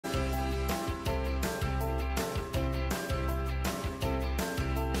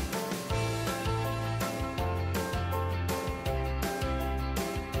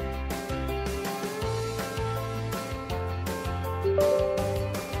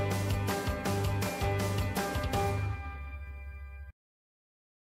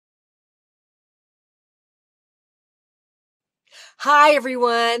Hi,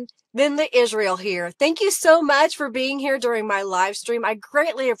 everyone. Linda Israel here. Thank you so much for being here during my live stream. I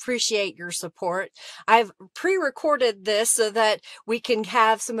greatly appreciate your support. I've pre-recorded this so that we can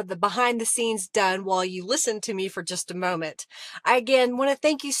have some of the behind the scenes done while you listen to me for just a moment. I again want to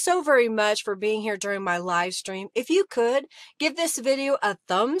thank you so very much for being here during my live stream. If you could give this video a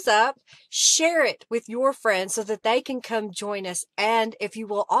thumbs up, share it with your friends so that they can come join us. And if you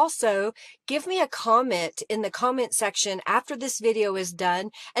will also give me a comment in the comment section after this video is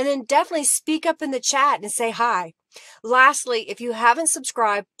done, and then definitely speak up in the chat and say hi. Lastly, if you haven't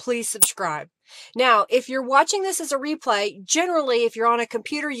subscribed, please subscribe. Now, if you're watching this as a replay, generally, if you're on a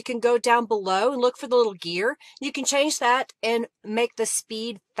computer, you can go down below and look for the little gear. You can change that and make the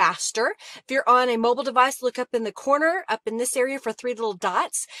speed faster. If you're on a mobile device, look up in the corner, up in this area for 3 little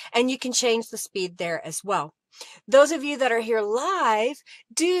dots, and you can change the speed there as well. Those of you that are here live,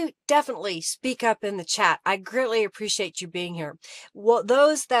 do definitely speak up in the chat. I greatly appreciate you being here. Well,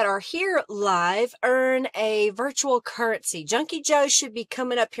 those that are here live earn a virtual currency. Junkie Joe should be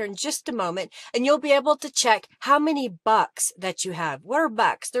coming up here in just a moment, and you'll be able to check how many bucks that you have. What are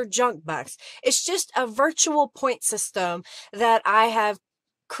bucks? They're junk bucks. It's just a virtual point system that I have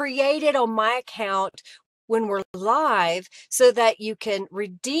created on my account when we're live so that you can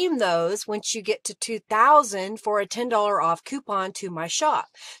redeem those once you get to 2,000 for a $10 off coupon to my shop.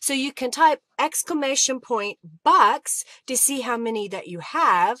 So you can type exclamation point bucks to see how many that you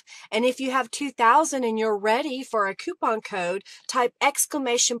have. And if you have 2,000 and you're ready for a coupon code, type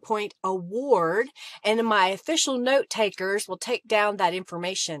exclamation point award, and my official note takers will take down that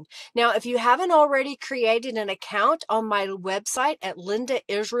information. Now, if you haven't already created an account on my website at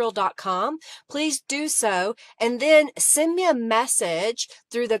lindaisrael.com, please do so, and then send me a message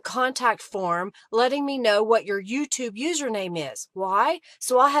through the contact form letting me know what your YouTube username is. Why?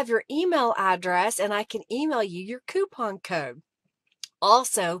 So I'll have your email address and I can email you your coupon code.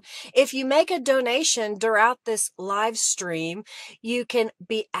 Also, if you make a donation throughout this live stream, you can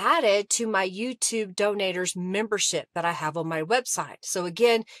be added to my YouTube donators membership that I have on my website. So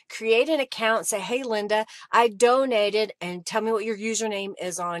again, create an account, say, hey, Linda, I donated, and tell me what your username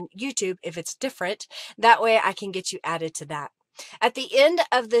is on YouTube if it's different. That way I can get you added to that. At the end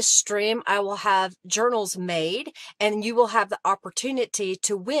of this stream, I will have journals made, and you will have the opportunity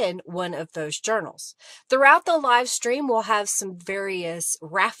to win one of those journals. Throughout the live stream, we'll have some various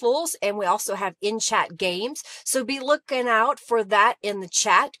raffles, and we also have in-chat games. So be looking out for that in the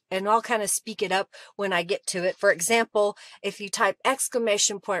chat, and I'll kind of speak it up when I get to it. For example, if you type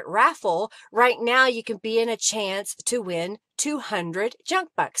exclamation point raffle, right now you can be in a chance to win 200 junk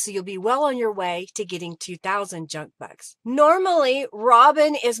bucks. So you'll be well on your way to getting 2,000 junk bucks. Normally,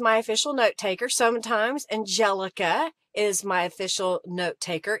 Robin is my official note taker. Sometimes Angelica is my official note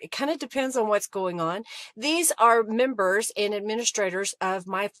taker. It kind of depends on what's going on. These are members and administrators of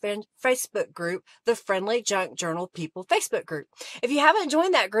my Facebook group, the Friendly Junk Journal People Facebook group. If you haven't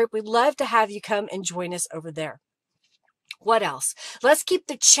joined that group, we'd love to have you come and join us over there. What else? Let's keep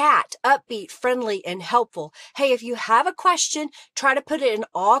the chat upbeat, friendly, and helpful. Hey, if you have a question, try to put it in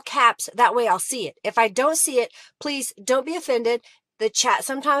all caps. That way I'll see it. If I don't see it, please don't be offended. The chat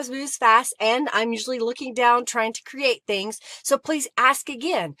sometimes moves fast, and I'm usually looking down trying to create things. So please ask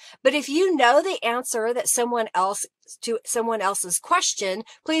again. But if you know the answer that someone else's question,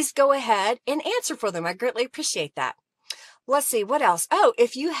 please go ahead and answer for them. I greatly appreciate that. Let's see, what else? Oh,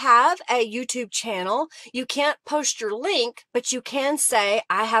 if you have a YouTube channel, you can't post your link, but you can say,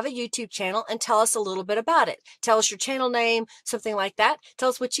 I have a YouTube channel, and tell us a little bit about it. Tell us your channel name, something like that. Tell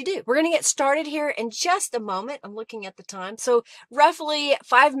us what you do. We're going to get started here in just a moment. I'm looking at the time. So roughly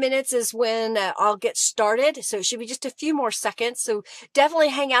 5 minutes is when I'll get started. So it should be just a few more seconds. So definitely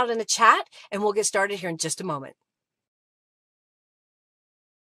hang out in the chat, and we'll get started here in just a moment.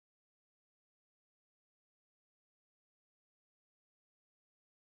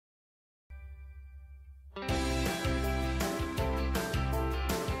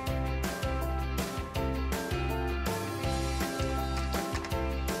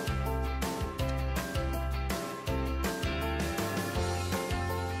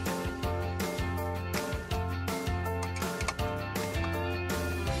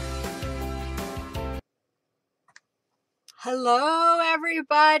 Hello,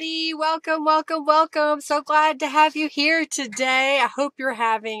 everybody. Welcome, welcome, welcome. So glad to have you here today. I hope you're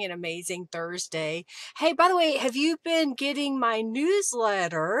having an amazing Thursday. Hey, by the way, have you been getting my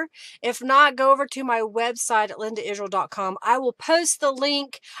newsletter? If not, go over to my website at lindaisrael.com. I will post the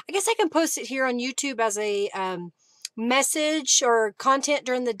link. I guess I can post it here on YouTube as a message or content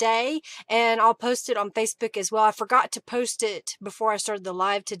during the day, and I'll post it on Facebook as well. I forgot to post it before I started the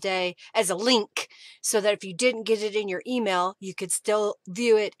live today as a link so that if you didn't get it in your email, you could still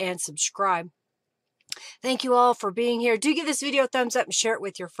view it and subscribe. Thank you all for being here. Do give this video a thumbs up and share it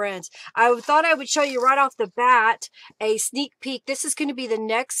with your friends. I thought I would show you right off the bat a sneak peek. This is going to be the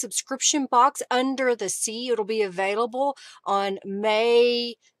next subscription box, Under the Sea. It'll be available on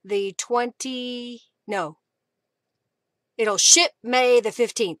May the 20... No. It'll ship May the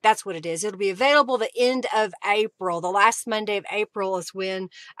 15th. That's what it is. It'll be available the end of April. The last Monday of April is when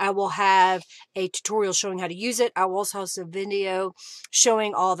I will have a tutorial showing how to use it. I will also host a video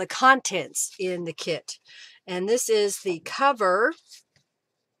showing all the contents in the kit. And this is the cover.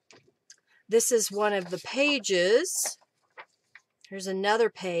 This is one of the pages. Here's another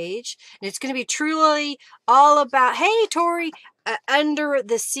page. And it's going to be truly all about, hey, Tori, under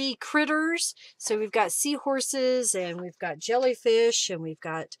the sea critters. So we've got seahorses, and we've got jellyfish, and we've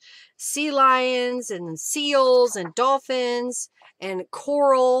got sea lions and seals and dolphins and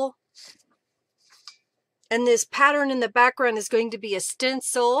coral. And this pattern in the background is going to be a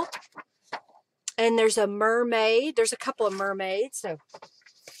stencil. And there's a mermaid. There's a couple of mermaids. So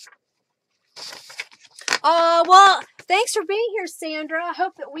well, thanks for being here, Sandra. I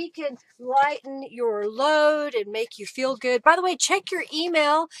hope that we can lighten your load and make you feel good. By the way, check your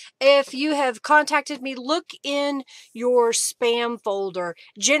email. If you have contacted me, look in your spam folder.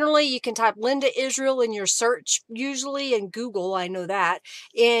 Generally, you can type Linda Israel in your search, usually in Google, I know that,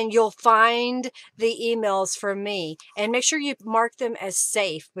 and you'll find the emails from me. And make sure you mark them as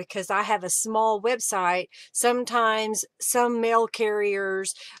safe, because I have a small website. Sometimes some mail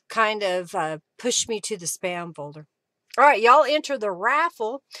carriers kind of push me to the spam folder. All right, y'all enter the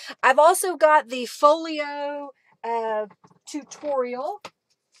raffle. I've also got the folio tutorial.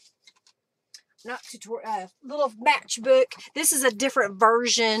 Not tutorial, little matchbook. This is a different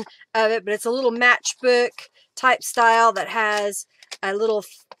version of it, but it's a little matchbook type style that has a little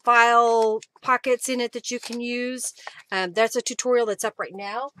file pockets in it that you can use. That's a tutorial that's up right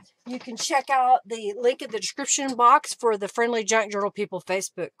now. You can check out the link in the description box for the Friendly Junk Journal People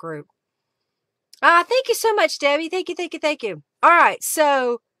Facebook group. Thank you so much, Debbie. Thank you, thank you, thank you. All right,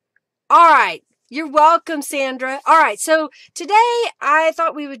 so, all right. You're welcome, Sandra. All right, so today I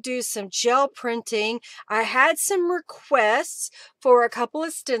thought we would do some gel printing. I had some requests for a couple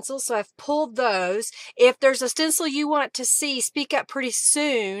of stencils, so I've pulled those. If there's a stencil you want to see, speak up pretty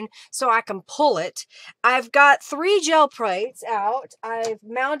soon so I can pull it. I've got 3 gel plates out. I've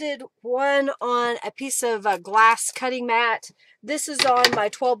mounted one on a piece of glass cutting mat. This is on my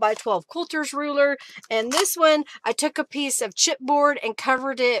 12 by 12 quilter's ruler. And this one, I took a piece of chipboard and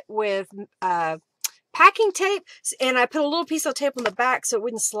covered it with packing tape, and I put a little piece of tape on the back so it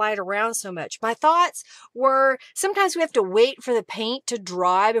wouldn't slide around so much. My thoughts were, sometimes we have to wait for the paint to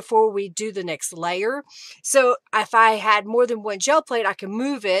dry before we do the next layer. So if I had more than one gel plate, I can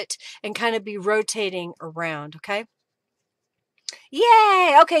move it and kind of be rotating around, okay?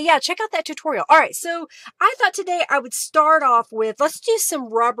 Yay! Okay, yeah, check out that tutorial. All right, so I thought today I would start off with, let's do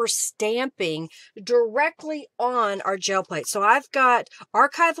some rubber stamping directly on our gel plate. So I've got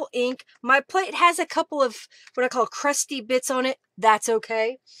archival ink. My plate has a couple of what I call crusty bits on it. That's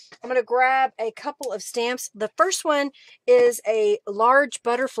okay. I'm going to grab a couple of stamps. The first one is a large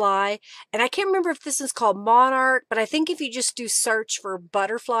butterfly, and I can't remember if this is called Monarch, but I think if you just do search for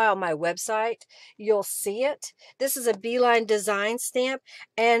butterfly on my website, you'll see it. This is a Beeline design stamp,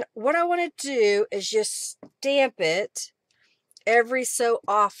 and what I want to do is just stamp it every so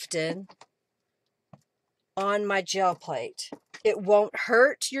often on my gel plate. It won't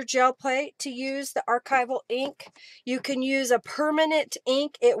hurt your gel plate to use the archival ink. You can use a permanent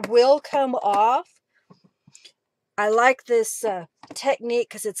ink. It will come off. I like this technique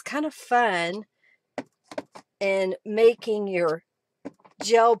because it's kind of fun in making your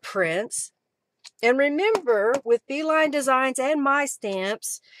gel prints. And remember, with Beeline Designs and my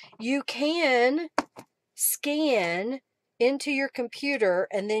stamps, you can scan into your computer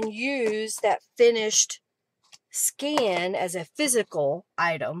and then use that finished scan as a physical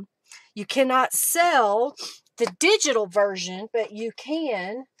item. You cannot sell the digital version, but you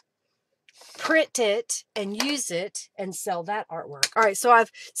can print it and use it and sell that artwork. All right, so I've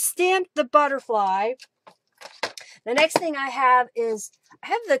stamped the butterfly. The next thing I have is, I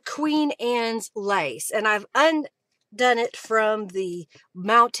have the Queen Anne's lace, and I've undone it from the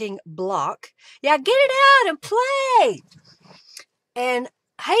mounting block. Yeah, get it out and play. And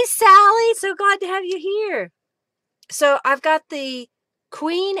hey, Sally, so glad to have you here. So I've got the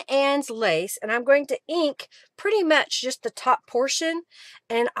Queen Anne's lace, and I'm going to ink pretty much just the top portion,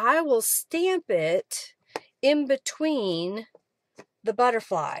 and I will stamp it in between the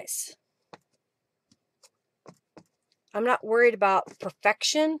butterflies. I'm not worried about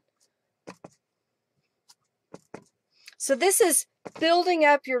perfection. So this is building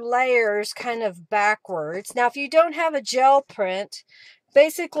up your layers kind of backwards. Now, if you don't have a gel print,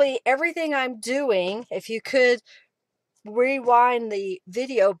 basically everything I'm doing, if you could rewind the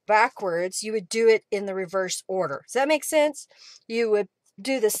video backwards, you would do it in the reverse order. Does that make sense? You would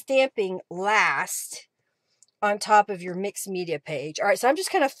do the stamping last on top of your mixed media page. All right, so I'm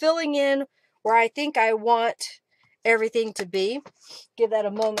just kind of filling in where I think I want everything to be. Give that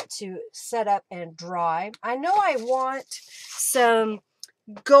a moment to set up and dry. I know I want some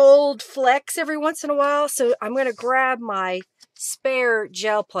gold flecks every once in a while, so I'm going to grab my spare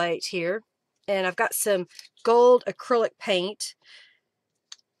gel plate here, and I've got some gold acrylic paint.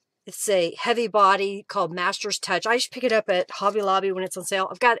 It's a heavy body called Master's Touch. I just pick it up at Hobby Lobby when it's on sale.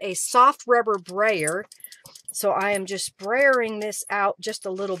 I've got a soft rubber brayer, so I am just brayering this out just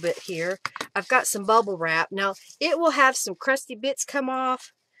a little bit here. I've got some bubble wrap. Now, it will have some crusty bits come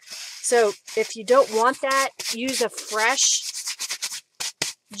off, so if you don't want that, use a fresh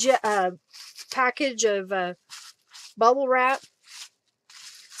package of bubble wrap.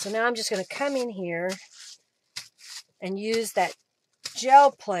 So now I'm just going to come in here and use that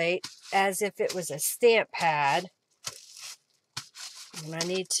gel plate as if it was a stamp pad. And I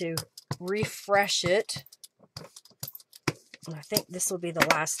need to refresh it. And I think this will be the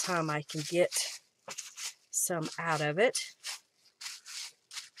last time I can get some out of it.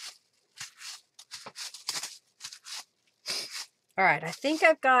 All right, I think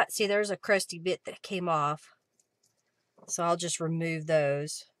I've got, see, there's a crusty bit that came off. So I'll just remove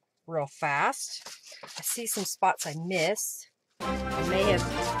those real fast. I see some spots I missed. I may have,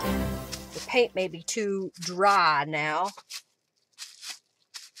 the paint may be too dry now.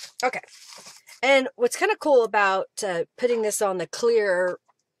 Okay. And what's kind of cool about putting this on the clear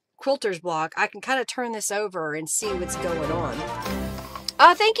quilter's block, I can kind of turn this over and see what's going on.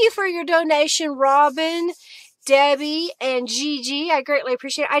 Thank you for your donation, Robin, Debbie, and Gigi. I greatly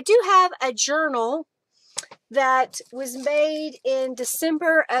appreciate it. I do have a journal that was made in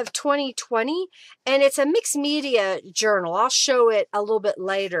December of 2020, and it's a mixed media journal. I'll show it a little bit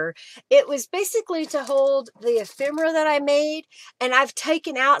later. It was basically to hold the ephemera that I made, and I've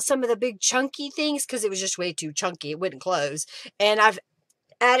taken out some of the big chunky things because it was just way too chunky. It wouldn't close. And I've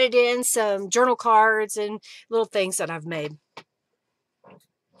added in some journal cards and little things that I've made.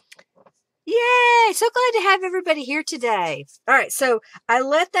 Yay! So glad to have everybody here today. All right, so I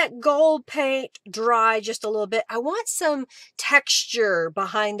let that gold paint dry just a little bit. I want some texture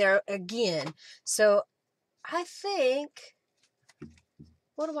behind there again. So I think,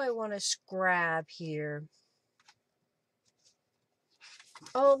 what do I want to grab here?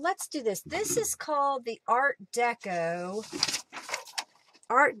 Oh, let's do this. This is called the Art Deco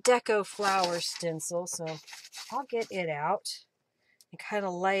flower stencil. So I'll get it out and kind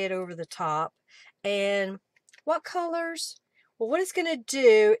of lay it over the top. And what colors? Well, what it's going to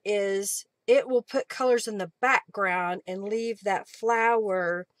do is it will put colors in the background and leave that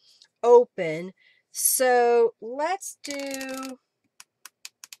flower open. So let's do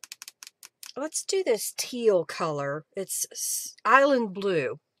this teal color. It's island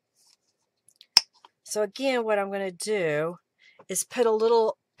blue. So again, what I'm going to do is put a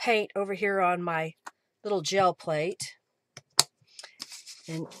little paint over here on my little gel plate.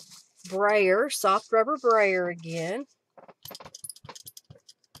 And brayer, soft rubber brayer again.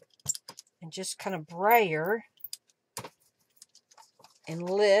 And just kind of brayer and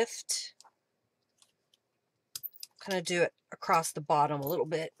lift. Kind of do it across the bottom a little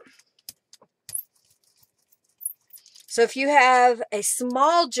bit. So if you have a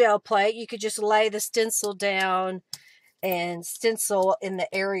small gel plate, you could just lay the stencil down and stencil in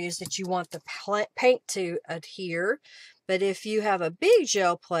the areas that you want the paint to adhere. But if you have a big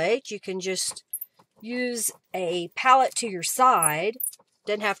gel plate, you can just use a palette to your side.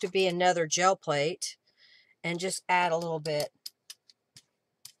 Doesn't have to be another gel plate. And just add a little bit.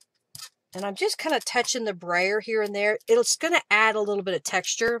 And I'm just kind of touching the brayer here and there. It's going to add a little bit of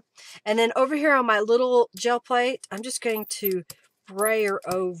texture. And then over here on my little gel plate, I'm just going to brayer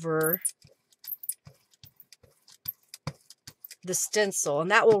over the stencil.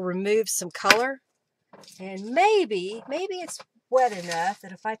 And that will remove some color. And maybe it's wet enough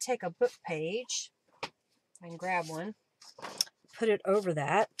that if I take a book page, I can grab one, put it over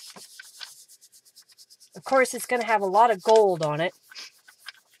that. Of course, it's going to have a lot of gold on it.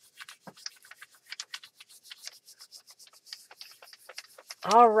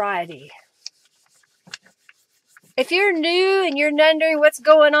 Alrighty. If you're new and you're wondering what's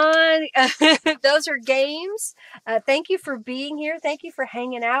going on, those are games. Thank you for being here. Thank you for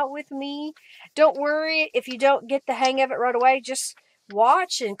hanging out with me. Don't worry if you don't get the hang of it right away. Just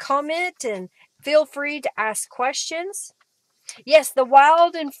watch and comment and feel free to ask questions. Yes, the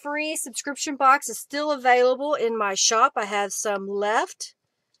Wild and Free subscription box is still available in my shop. I have some left.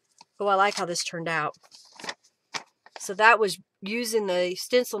 Oh, I like how this turned out. So that was using the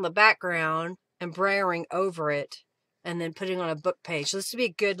stencil in the background and brayering over it and then putting on a book page. So this would be a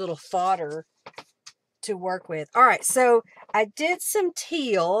good little fodder to work with. All right, so I did some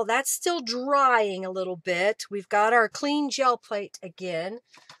teal. That's still drying a little bit. We've got our clean gel plate again.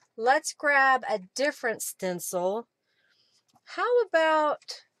 Let's grab a different stencil. How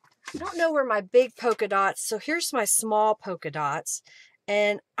about, I don't know where my big polka dots, so here's my small polka dots.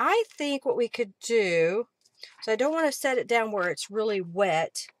 And I think what we could do, so I don't want to set it down where it's really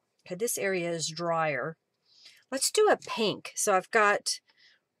wet, because this area is drier. Let's do a pink. So I've got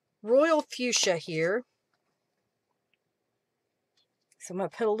Royal Fuchsia here. So I'm going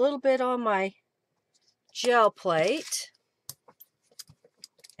to put a little bit on my gel plate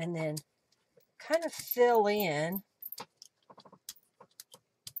and then kind of fill in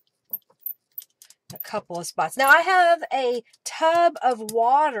a couple of spots. Now I have a tub of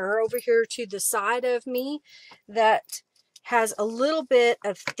water over here to the side of me that has a little bit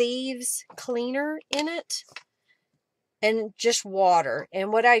of thieves cleaner in it and just water.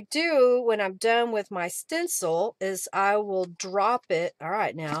 And what I do when I'm done with my stencil is I will drop it, all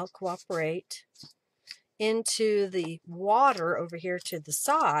right, now cooperate, into the water over here to the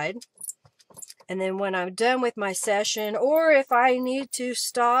side. And then when I'm done with my session, or if I need to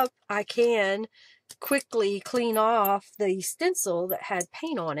stop, I can quickly clean off the stencil that had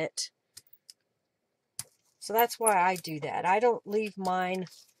paint on it. So that's why I do that. I don't leave mine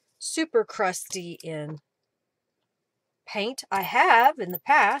super crusty in paint. I have in the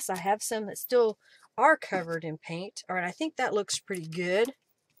past. I have some that still are covered in paint. All right, I think that looks pretty good.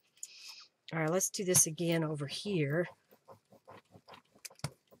 All right, let's do this again over here.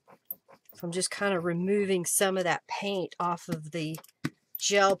 So I'm just kind of removing some of that paint off of the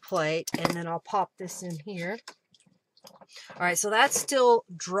gel plate, and then I'll pop this in here. All right, so that's still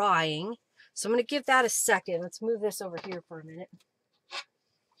drying. So I'm going to give that a second. Let's move this over here for a minute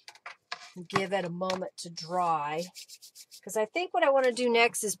and give it a moment to dry, because I think what I want to do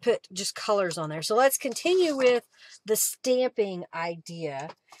next is put just colors on there. So let's continue with the stamping idea.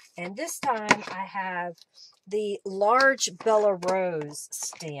 And this time I have the large Bella Rose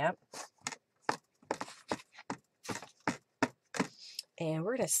stamp. And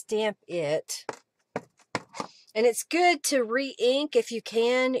we're going to stamp it. And it's good to re-ink, if you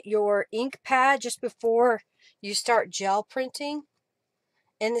can, your ink pad just before you start gel printing.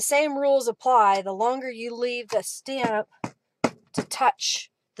 And the same rules apply. The longer you leave the stamp to touch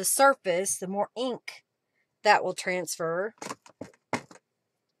the surface, the more ink that will transfer.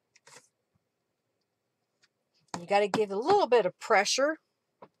 You got to give it a little bit of pressure.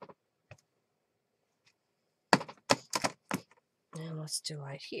 And let's do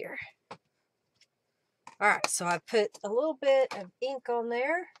right here. All right, so I put a little bit of ink on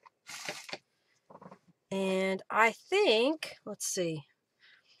there. And I think, let's see.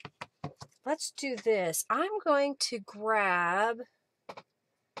 Let's do this. I'm going to grab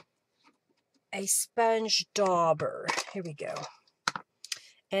a sponge dauber. Here we go.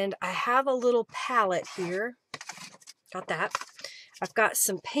 And I have a little palette here. Got that. I've got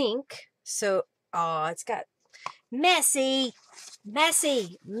some pink. So, it's got messy,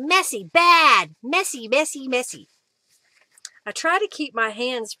 messy, messy, bad, messy, messy, messy. I try to keep my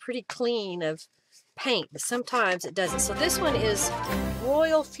hands pretty clean of paint, but sometimes it doesn't. So this one is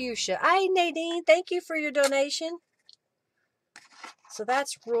Royal Fuchsia. Hi, Nadine. Thank you for your donation. So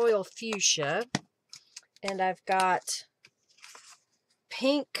that's Royal Fuchsia. And I've got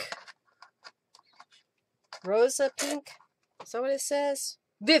pink, Rosa pink. Is that what it says?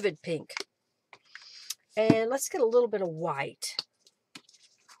 Vivid pink. And let's get a little bit of white.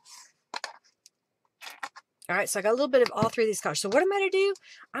 All right, so I got a little bit of all three of these colors. So what am I going to do?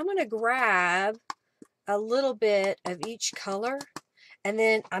 I'm going to grab a little bit of each color, and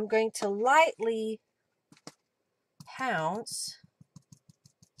then I'm going to lightly pounce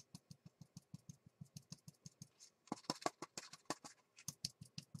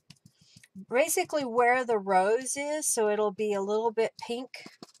basically where the rose is, so it'll be a little bit pink.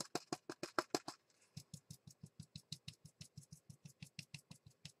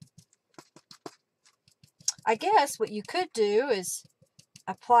 I guess what you could do is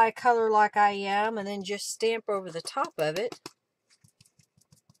apply color like I am and then just stamp over the top of it.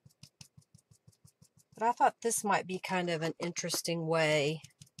 But I thought this might be kind of an interesting way.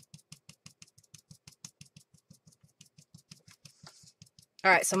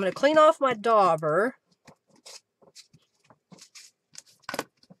 All right, so I'm going to clean off my dauber.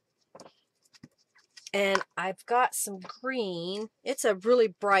 And I've got some green. It's a really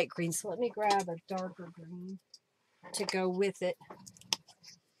bright green, so let me grab a darker green to go with it.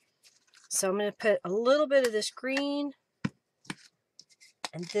 So I'm going to put a little bit of this green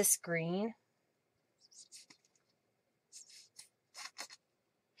and this green.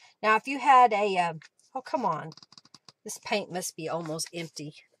 Now, if you had a, oh, come on. This paint must be almost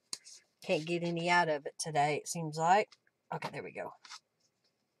empty. Can't get any out of it today, it seems like. Okay, there we go.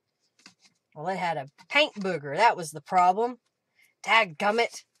 Well, it had a paint booger. That was the problem.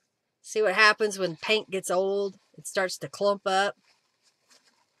 Dadgummit. See what happens when paint gets old? It starts to clump up.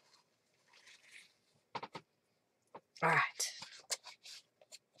 All right.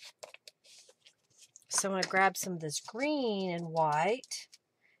 So I'm going to grab some of this green and white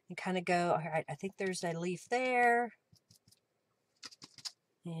and kind of go, all right, I think there's a leaf there.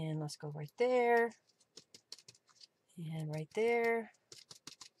 And let's go right there. And right there.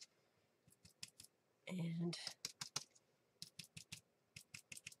 And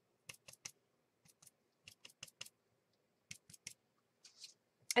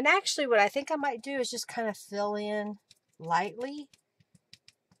actually what I think I might do is just kind of fill in lightly.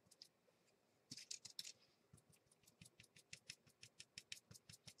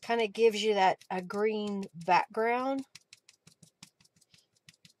 Kind of gives you that a green background.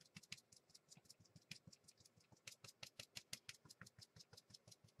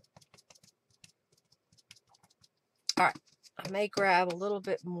 All right, I may grab a little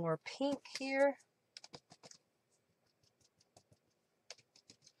bit more pink here.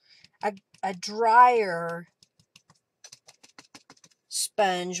 A drier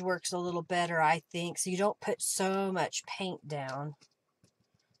sponge works a little better, I think, so you don't put so much paint down.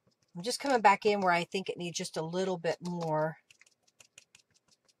 I'm just coming back in where I think it needs just a little bit more.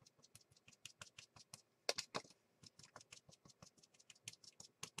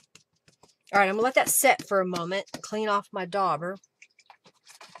 All right, I'm gonna let that set for a moment, clean off my dauber.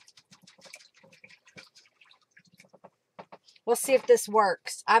 We'll see if this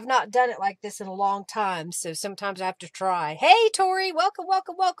works. I've not done it like this in a long time, so sometimes I have to try. Hey, Tori, welcome,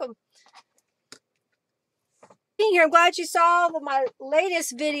 welcome, welcome. Being here, I'm glad you saw my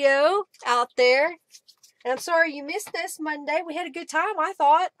latest video out there. And I'm sorry you missed this Monday. We had a good time, I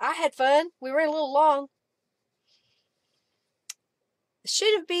thought. I had fun. We ran a little long. It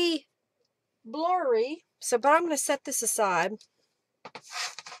should be blurry, but I'm going to set this aside.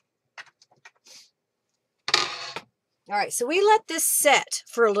 All right, so we let this set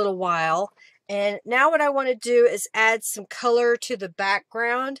for a little while, and now what I want to do is add some color to the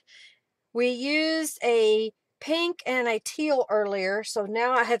background. We used a pink and a teal earlier, so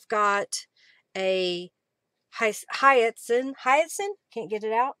now I have got a hyacinth, can't get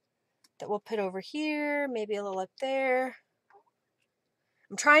it out, that we'll put over here, maybe a little up there.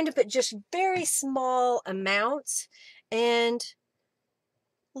 I'm trying to put just very small amounts, and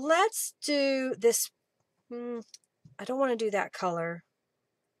let's do this. I don't want to do that color.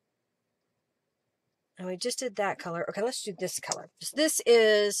 And we just did that color. Okay, let's do this color. This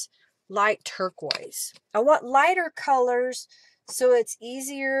is light turquoise. I want lighter colors so it's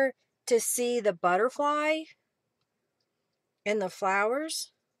easier to see the butterfly and the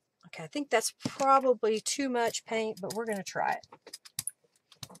flowers. Okay, I think that's probably too much paint, but we're going to try it.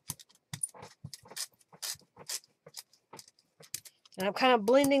 And I'm kind of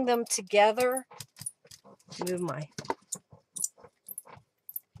blending them together. Move my...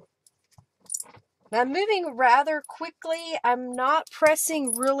 Now, I'm moving rather quickly. I'm not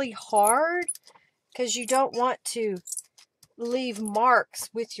pressing really hard because you don't want to leave marks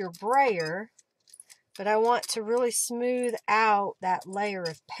with your brayer, but I want to really smooth out that layer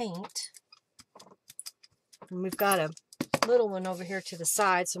of paint. And we've got a little one over here to the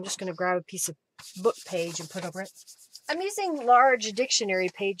side, so I'm just going to grab a piece of book page and put over it. I'm using large dictionary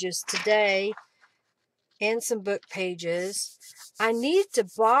pages today and some book pages. I need to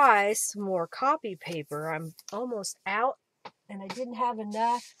buy some more copy paper. I'm almost out, and I didn't have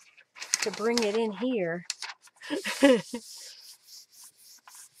enough to bring it in here.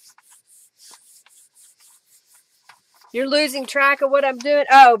 You're losing track of what I'm doing?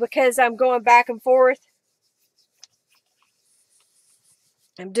 Oh, because I'm going back and forth.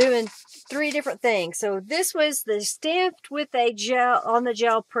 I'm doing 3 different things. So this was the stamped with a gel on the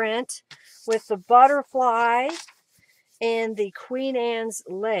gel print with the butterfly and the Queen Anne's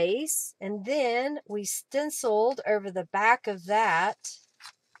lace. And then we stenciled over the back of that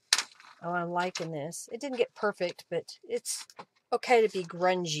Oh, I'm liking this. It didn't get perfect, but it's okay to be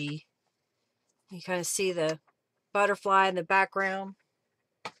grungy. You kind of see the butterfly in the background.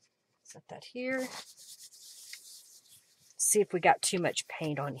 Set that here. See if we got too much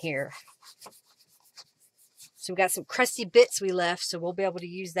paint on here. So we got some crusty bits we left, so we'll be able to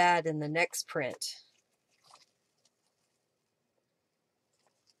use that in the next print.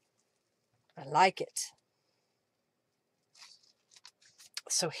 I like it.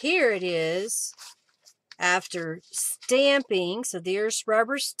 So here it is after stamping. So there's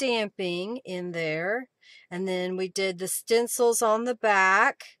rubber stamping in there. And then we did the stencils on the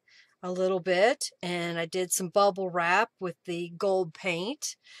back a little bit. And I did some bubble wrap with the gold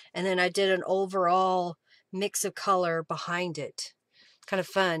paint. And then I did an overall mix of color behind it. Kind of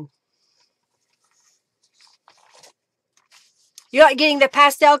fun. You like getting the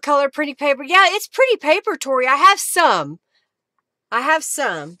pastel color pretty paper? Yeah, it's pretty paper, Tori. I have some. All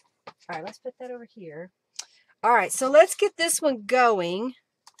right, let's put that over here. All right, so let's get this one going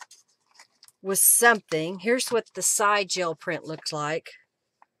with something. Here's what the side gel print looks like.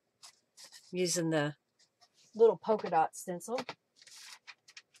 I'm using the little polka dot stencil.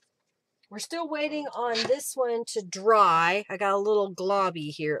 We're still waiting on this one to dry. I got a little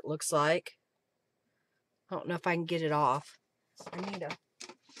globby here, it looks like. I don't know if I can get it off. I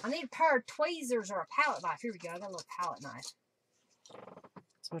need a pair of tweezers or a palette knife. Here we go. I got a little palette knife. So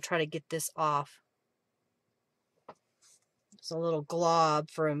I'm going to try to get this off. It's a little glob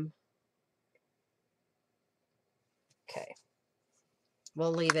from... Okay.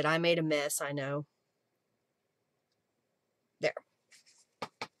 We'll leave it. I made a mess, I know. There.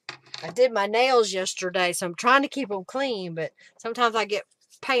 I did my nails yesterday, so I'm trying to keep them clean, but sometimes I get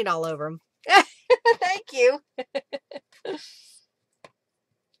paint all over them. Thank you.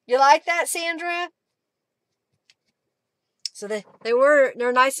 You like that, Sandra? So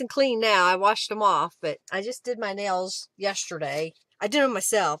they're nice and clean now. I washed them off, but I just did my nails yesterday. I did them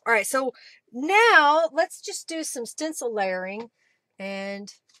myself. All right, so now let's just do some stencil layering.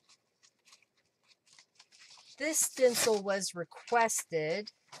 And this stencil was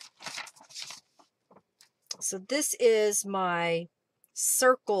requested. So this is my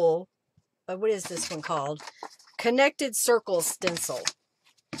circle. What is this one called? Connected Circle stencil.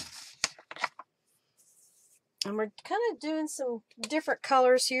 And we're kind of doing some different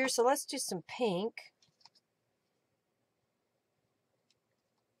colors here. So let's do some pink.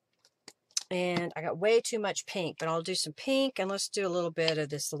 And I got way too much pink, but I'll do some pink and let's do a little bit of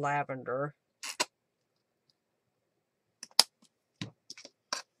this lavender.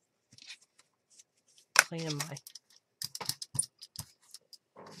 Cleaning my...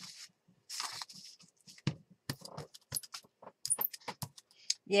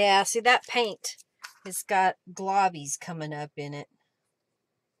 Yeah, see that paint? It's got globbies coming up in it.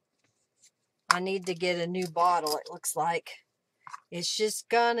 I need to get a new bottle, it looks like. It's just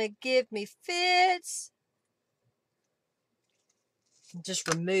gonna give me fits. I'm just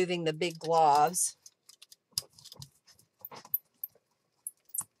removing the big globs.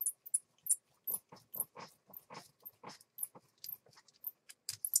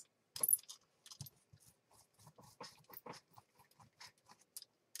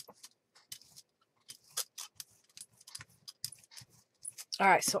 All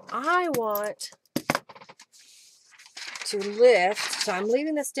right, so I want to lift. So I'm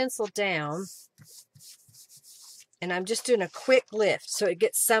leaving the stencil down. And I'm just doing a quick lift so it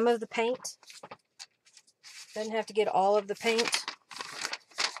gets some of the paint. Doesn't have to get all of the paint.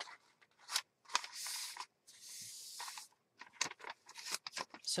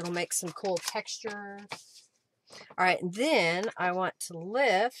 So it'll make some cool texture. All right, and then I want to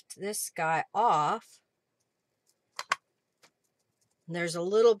lift this guy off. And there's a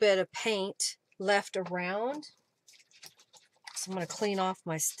little bit of paint left around. So I'm going to clean off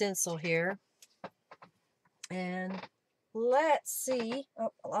my stencil here. And let's see.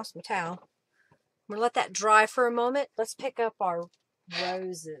 Oh, I lost my towel. I'm going to let that dry for a moment. Let's pick up our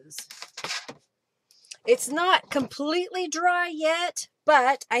roses. It's not completely dry yet,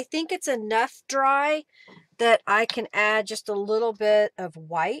 but I think it's enough dry that I can add just a little bit of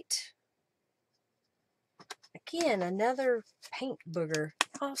white. Again, another paint booger.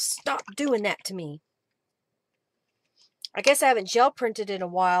 Oh, stop doing that to me. I guess I haven't gel printed in a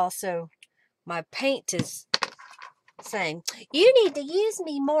while, so my paint is saying, you need to use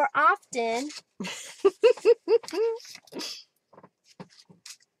me more often.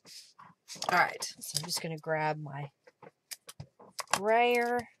 All right, so I'm just going to grab my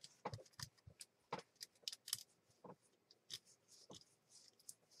grayer.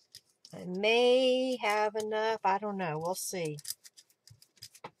 I may have enough. I don't know. We'll see.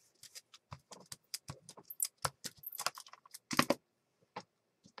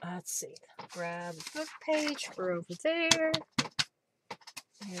 let's see, grab a book page for over there.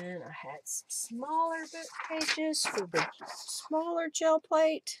 And I had some smaller book pages for the smaller gel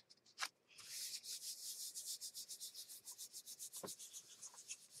plate.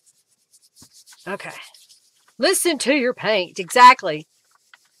 Okay. Listen to your paint. Exactly.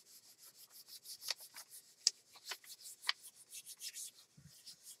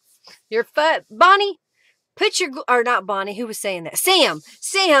 Your foot. Bonnie, put your, or not Bonnie, who was saying that? Sam.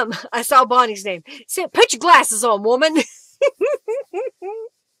 Sam. I saw Bonnie's name. Sam, put your glasses on, woman.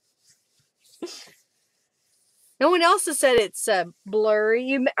 No one else has said it's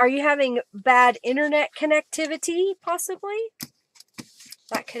blurry. Are you having bad internet connectivity, possibly?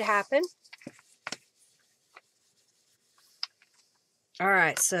 That could happen. All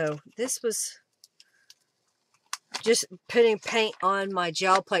right, so this was just putting paint on my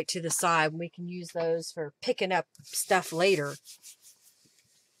gel plate to the side. We can use those for picking up stuff later.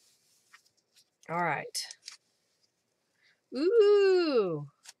 All right. Ooh.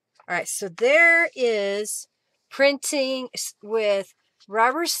 All right, so there is printing with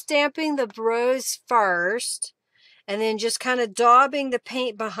rubber stamping the rose first, and then just kind of daubing the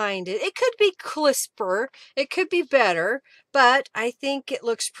paint behind it. It could be crisper, it could be better, but I think it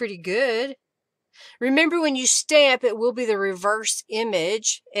looks pretty good. Remember, when you stamp, it will be the reverse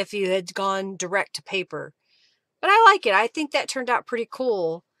image if you had gone direct to paper. But I like it. I think that turned out pretty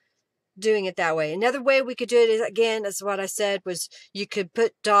cool doing it that way. Another way we could do it is, again, as what I said, was you could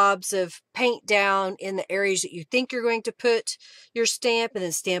put daubs of paint down in the areas that you think you're going to put your stamp and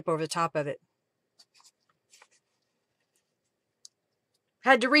then stamp over the top of it.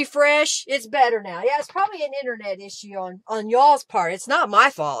 Had to refresh. It's better now. Yeah, it's probably an internet issue on y'all's part. It's not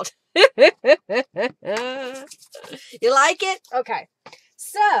my fault. You like it? Okay.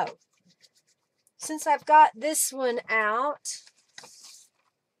 So, since I've got this one out,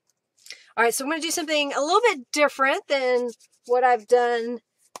 all right, so I'm going to do something a little bit different than what I've done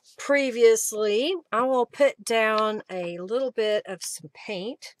previously. I will put down a little bit of some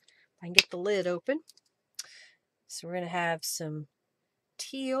paint. If I can get the lid open. So we're going to have some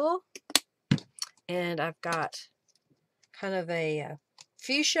teal, and I've got kind of a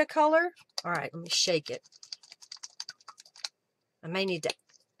fuchsia color. All right, let me shake it. I may need to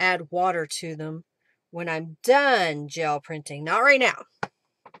add water to them when I'm done gel printing. Not right now.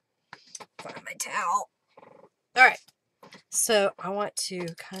 Find my towel. All right, so I want to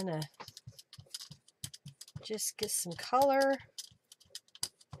kind of just get some color.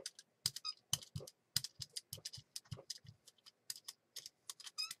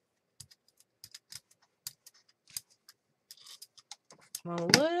 A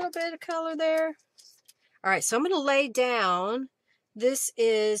little bit of color there. All right, so I'm going to lay down. This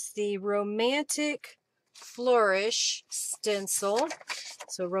is the Romantic Flourish stencil.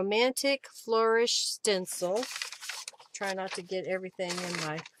 So Romantic Flourish stencil. Try not to get everything in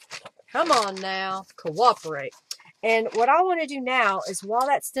my... Come on now, cooperate. And what I want to do now is, while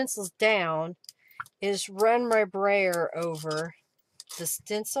that stencil's down, is run my brayer over the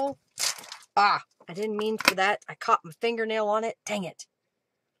stencil. Ah, I didn't mean for that. I caught my fingernail on it. Dang it.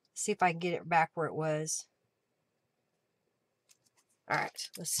 See if I can get it back where it was. All right,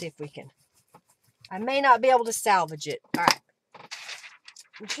 let's see if we can. I may not be able to salvage it. All right.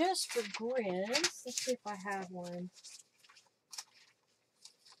 Just for grins, let's see if I have one.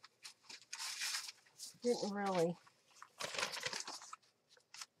 Didn't really.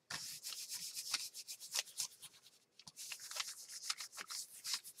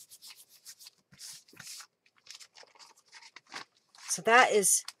 So that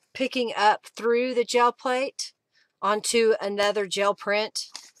is picking up through the gel plate onto another gel print.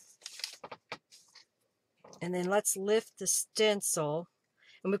 And then let's lift the stencil.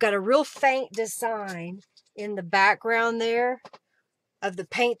 And we've got a real faint design in the background there of the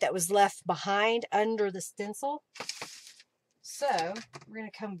paint that was left behind under the stencil. So we're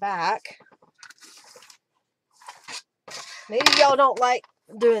going to come back. Maybe y'all don't like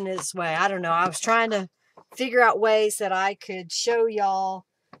doing it this way. I don't know. I was trying to figure out ways that I could show y'all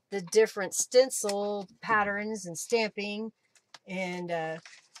the different stencil patterns and stamping, and I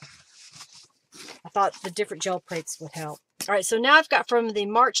thought the different gel plates would help. All right, so now I've got from the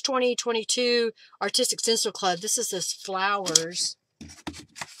March 2022 Artistic Stencil Club. This is this flowers.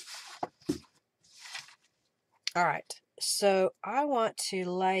 All right, so I want to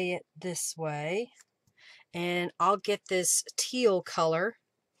lay it this way, and I'll get this teal color.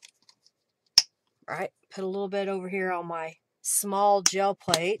 All right, put a little bit over here on my small gel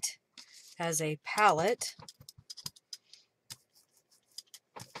plate as a palette.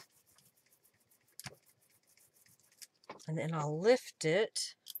 And then I'll lift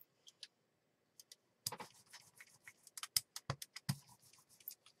it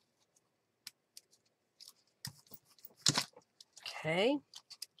Okay.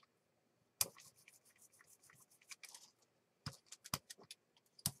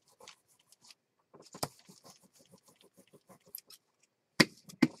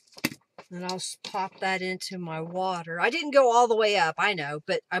 And I'll pop that into my water. I didn't go all the way up, I know,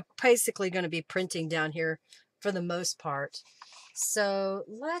 but I'm basically going to be printing down here for the most part. So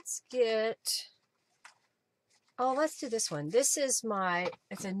let's get, oh, let's do this one. This is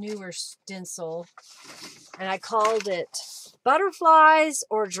it's a newer stencil, and I called it Butterflies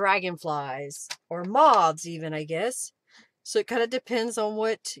or Dragonflies, or Moths even, I guess. So it kind of depends on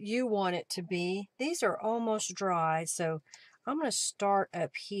what you want it to be. These are almost dry, so I'm going to start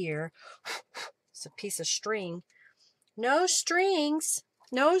up here. It's a piece of string. No strings.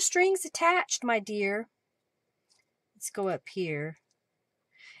 No strings attached, my dear. Let's go up here.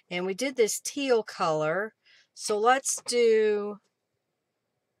 And we did this teal color. So let's do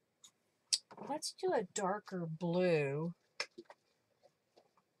a darker blue.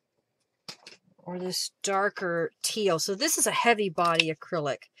 Or this darker teal. So this is a heavy body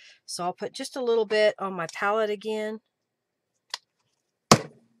acrylic. So I'll put just a little bit on my palette again.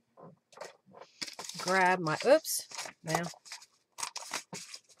 Grab my, oops, now.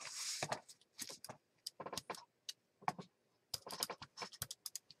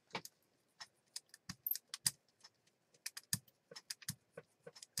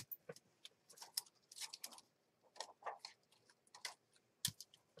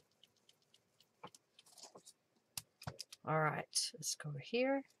 All right, let's go over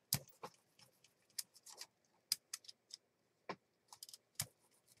here.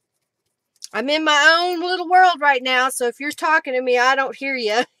 I'm in my own little world right now, so if you're talking to me, I don't hear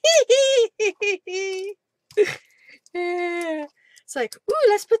you. It's like, ooh,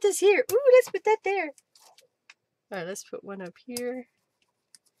 let's put this here. Ooh, let's put that there. All right, let's put one up here.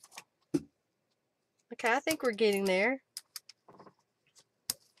 Okay, I think we're getting there.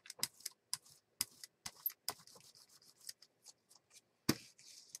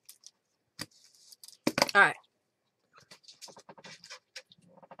 All right.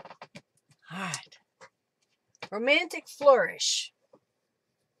 All right. Romantic Flourish.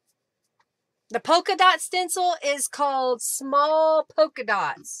 The polka dot stencil is called Small Polka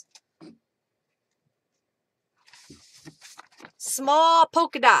Dots. Small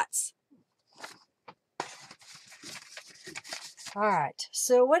polka dots. All right.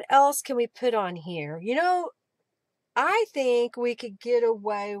 So what else can we put on here? You know, I think we could get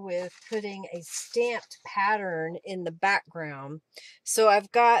away with putting a stamped pattern in the background. So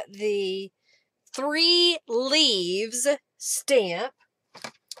I've got the 3 leaves stamp.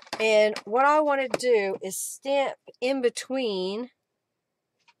 And what I want to do is stamp in between.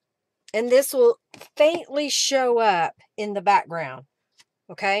 And this will faintly show up in the background.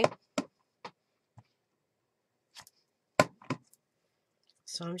 Okay?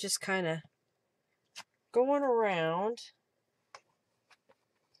 So I'm just kind of going around.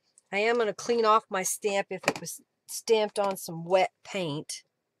 I am going to clean off my stamp if it was stamped on some wet paint.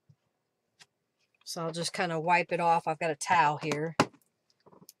 So I'll just kind of wipe it off. I've got a towel here.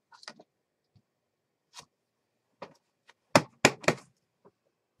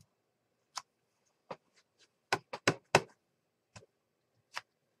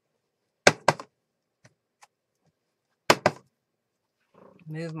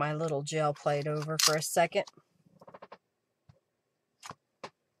 Move my little gel plate over for a second.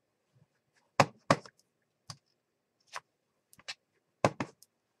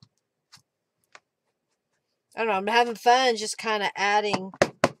 I don't know, I'm having fun just kind of adding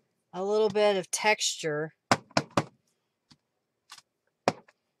a little bit of texture.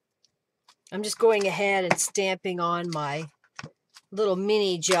 I'm just going ahead and stamping on my little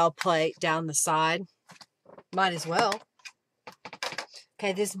mini gel plate down the side. Might as well.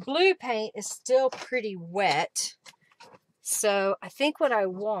 Okay, this blue paint is still pretty wet. So I think what I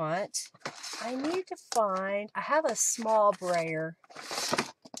want, I need to find, I have a small brayer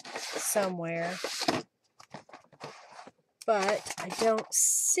somewhere, but I don't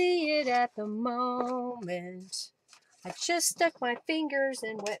see it at the moment. I just stuck my fingers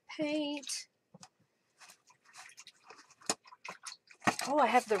in wet paint. Oh, I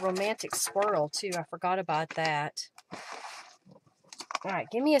have the romantic swirl too. I forgot about that. All right,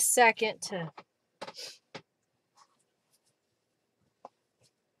 give me a second to...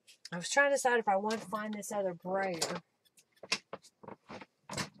 I was trying to decide if I want to find this other brayer.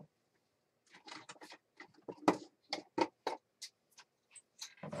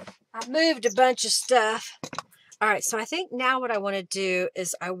 I moved a bunch of stuff. All right, so I think now what I want to do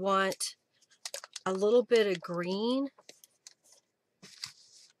is I want a little bit of green.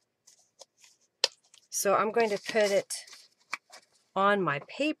 So I'm going to put it on my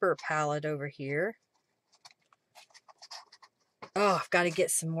paper palette over here. Oh, I've got to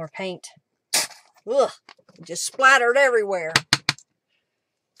get some more paint. Ugh, it just splattered everywhere.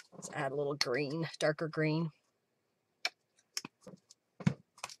 Let's add a little green, darker green.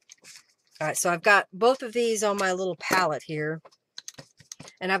 All right, so I've got both of these on my little palette here.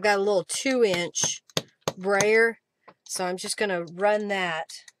 And I've got a little 2-inch brayer. So I'm just going to run that.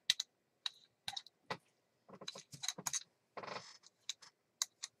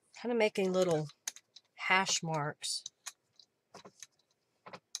 Kind of making little hash marks.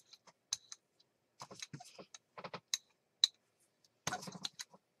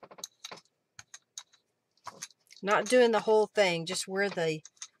 Not doing the whole thing, just where the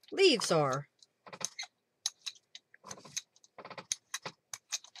leaves are.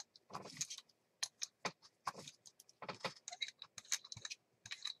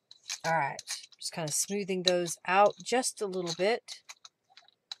 All right, just kind of smoothing those out just a little bit.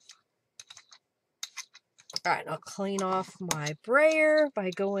 All right, I'll clean off my brayer by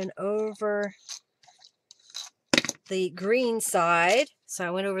going over the green side. So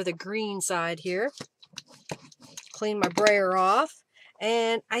I went over the green side here. Clean my brayer off.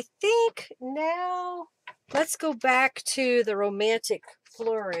 And I think now let's go back to the Romantic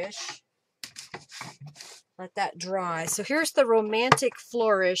Flourish. Let that dry. So here's the Romantic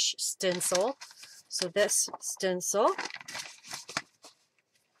Flourish stencil. So this stencil.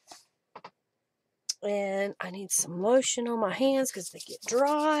 And I need some lotion on my hands because they get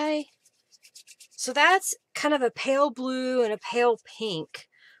dry. So that's kind of a pale blue and a pale pink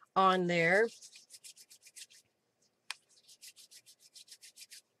on there.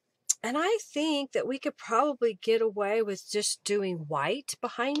 And I think that we could probably get away with just doing white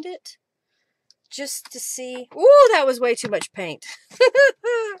behind it. Just to see. Ooh, that was way too much paint.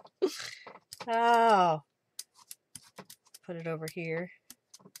 Oh. Put it over here.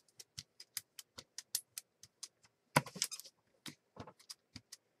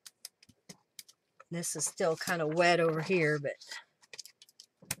 This is still kind of wet over here, but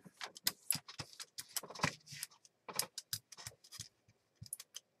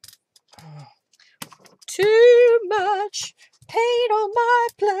too much paint on my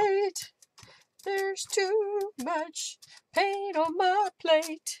plate. There's too much paint on my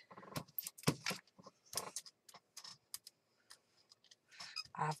plate.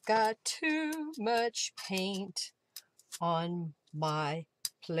 I've got too much paint on my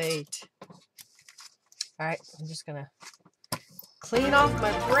plate. All right, I'm just gonna clean off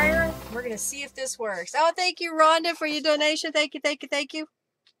my brayer. We're gonna see if this works. Oh, thank you, Rhonda, for your donation. Thank you, thank you, thank you.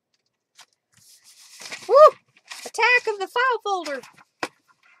 Woo! Attack of the file folder.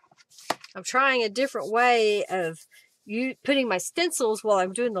 I'm trying a different way of putting my stencils while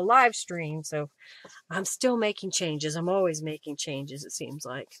I'm doing the live stream, so I'm still making changes. I'm always making changes, it seems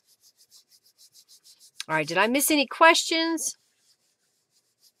like. All right, did I miss any questions?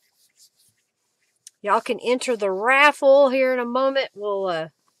 Y'all can enter the raffle here in a moment. We'll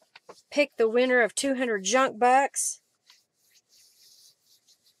pick the winner of 200 junk bucks.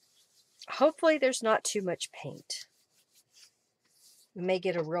 Hopefully there's not too much paint. We may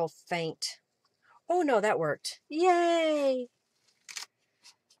get a real faint. Oh no, that worked. Yay!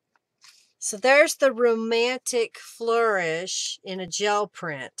 So there's the Romantic Flourish in a gel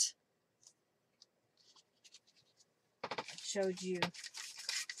print. Showed you.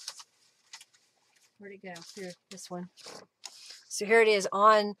 Where'd it go? Here, this one. So here it is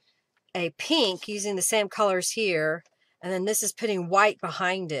on a pink using the same colors here. And then this is putting white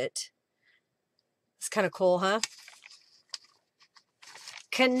behind it. It's kind of cool, huh?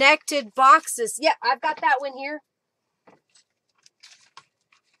 Connected boxes. Yeah, I've got that one here.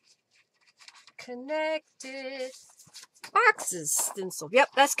 Connected boxes stencil. Yep,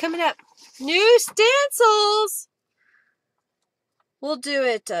 that's coming up. New stencils. We'll do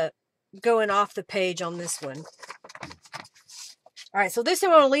it going off the page on this one. All right, so this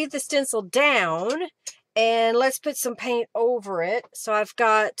one I'm going to leave the stencil down and let's put some paint over it. So I've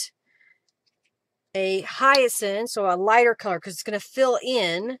got a hyacinth, so a lighter color because it's going to fill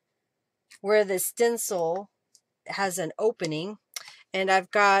in where the stencil has an opening. And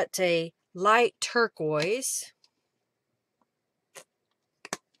I've got a light turquoise.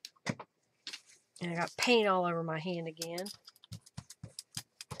 And I got paint all over my hand again.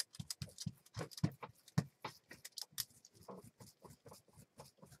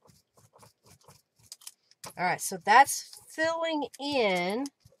 All right, so that's filling in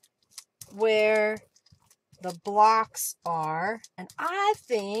where the blocks are. And I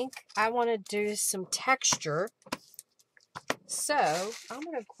think I want to do some texture. So I'm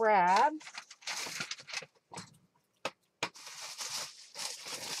going to grab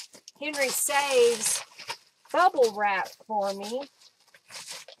Henry saves bubble wrap for me.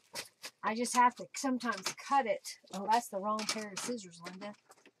 I just have to sometimes cut it. Oh, that's the wrong pair of scissors, Linda.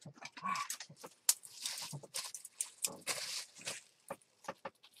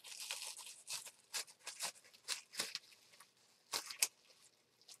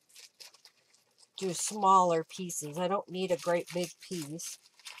 Do smaller pieces. I don't need a great big piece.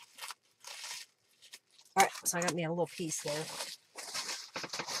 All right, so I got me a little piece there.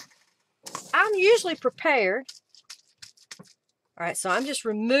 I'm usually prepared. All right, so I'm just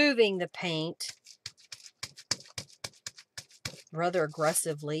removing the paint rather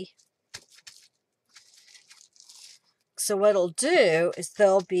aggressively. So what it'll do is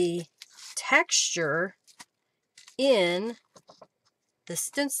there'll be texture in the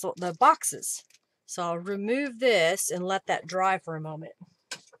stencil, the boxes. So I'll remove this and let that dry for a moment.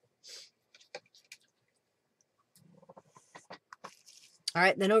 All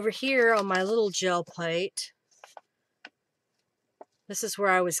right, then over here on my little gel plate, this is where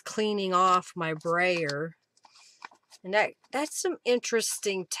I was cleaning off my brayer. And that's some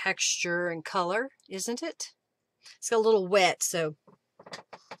interesting texture and color, isn't it? It's got a little wet, so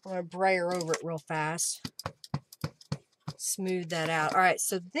I'm going to brayer over it real fast. Smooth that out. All right,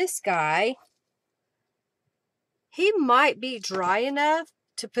 so this guy, he might be dry enough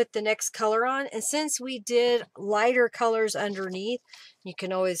to put the next color on. And since we did lighter colors underneath, you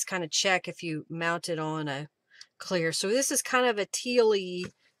can always kind of check if you mount it on a clear. So this is kind of a tealy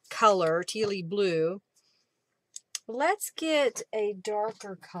color, tealy blue. Let's get a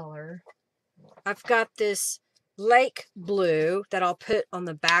darker color. I've got this lake blue that I'll put on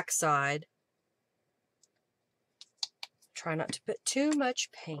the back side. Try not to put too much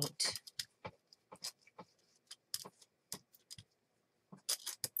paint.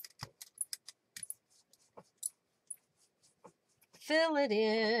 Fill it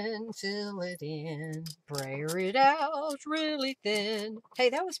in, brayer it out really thin. Hey,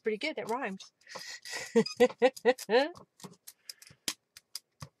 that was pretty good. That rhymed.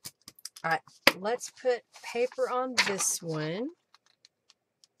 All right, let's put paper on this one.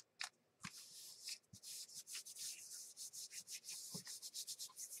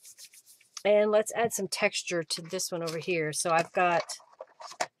 And let's add some texture to this one over here. So I've got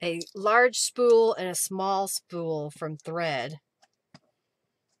a large spool and a small spool from thread.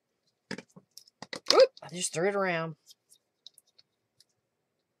 Oop, I just threw it around.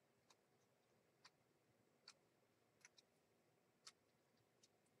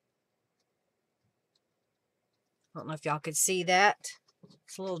 I don't know if y'all could see that.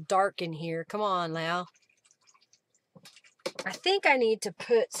 It's a little dark in here. Come on now. I think I need to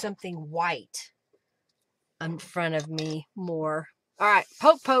put something white in front of me more. All right,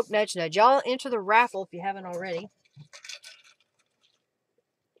 poke, poke, nudge, nudge. Y'all enter the raffle if you haven't already.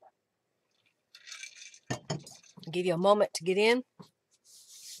 I'll give you a moment to get in.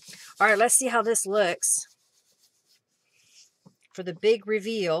 All right, let's see how this looks for the big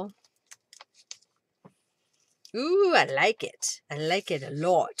reveal. Ooh, I like it. I like it a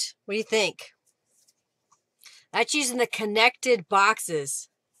lot. What do you think? That's using the connected boxes.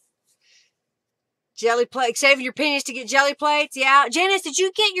 Jelly plate. Saving your pennies to get jelly plates. Yeah. Janice, did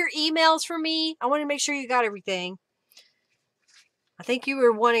you get your emails from me? I want to make sure you got everything. I think you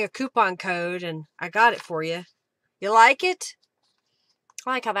were wanting a coupon code, and I got it for you. You like it?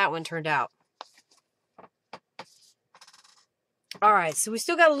 I like how that one turned out. All right, so we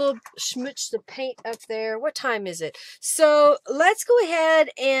still got a little schmutz of paint up there. What time is it? So let's go ahead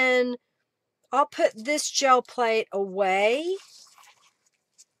and I'll put this gel plate away.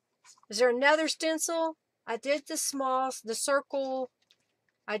 Is there another stencil? I did the small, the circle.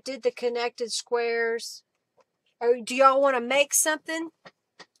 I did the connected squares. Or do y'all want to make something?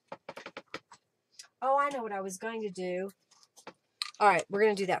 Oh, I know what I was going to do. All right, we're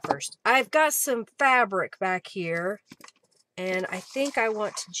going to do that first. I've got some fabric back here. And I think I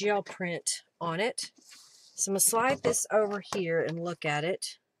want to gel print on it. So I'm going to slide this over here and look at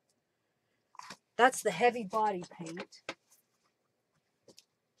it. That's the heavy body paint.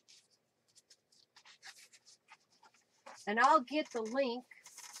 And I'll get the link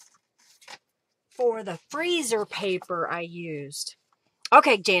for the freezer paper I used.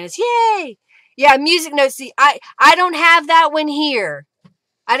 Okay, Janice, yay! Yeah, music notes. See, I don't have that one here.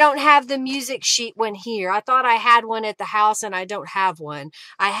 I don't have the music sheet one here. I thought I had one at the house and I don't have one.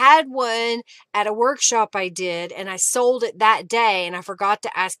 I had one at a workshop I did and I sold it that day and I forgot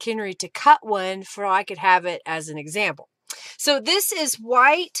to ask Henry to cut one so I could have it as an example. So this is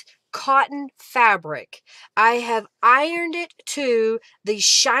white cotton fabric. I have ironed it to the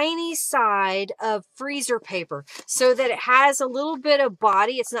shiny side of freezer paper so that it has a little bit of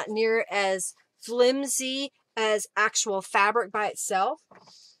body. It's not near as flimsy as actual fabric by itself.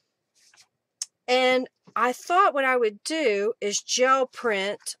 And I thought what I would do is gel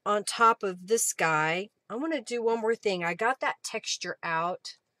print on top of this guy. I want to do one more thing. I got that texture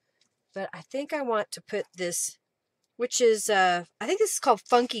out, but I think I want to put this, which is, I think this is called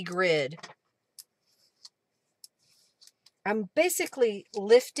Funky Grid. I'm basically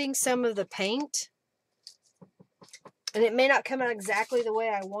lifting some of the paint, and it may not come out exactly the way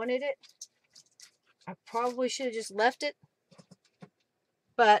I wanted it. I probably should have just left it,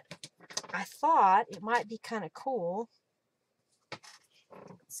 but I thought it might be kind of cool.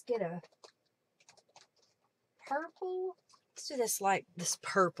 Let's get a purple. Let's do this like this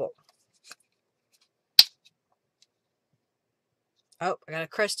purple. Oh, I got a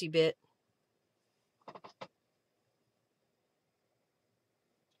crusty bit.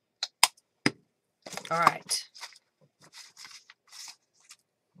 All right.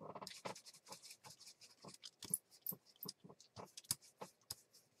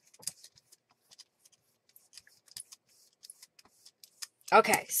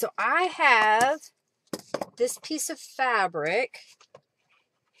 Okay, so I have this piece of fabric.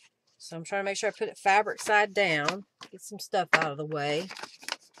 So I'm trying to make sure I put it fabric side down. Get some stuff out of the way.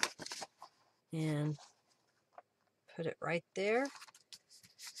 And put it right there.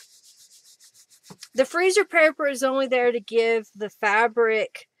 The freezer paper is only there to give the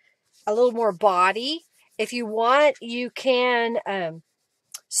fabric a little more body. If you want, you can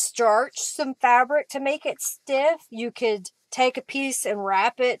starch some fabric to make it stiff. You could take a piece and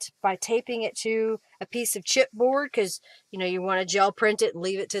wrap it by taping it to a piece of chipboard, because you know you want to gel print it and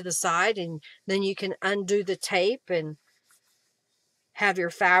leave it to the side, and then you can undo the tape and have your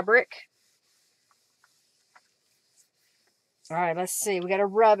fabric. All right, let's see. We got to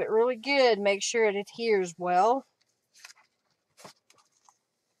rub it really good, make sure it adheres well.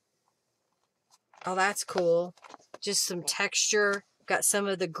 Oh, that's cool. Just some texture. Got some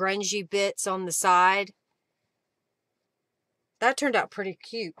of the grungy bits on the side. That turned out pretty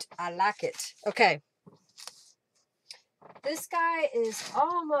cute. I like it. Okay. This guy is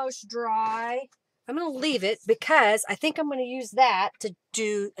almost dry. I'm going to leave it because I think I'm going to use that to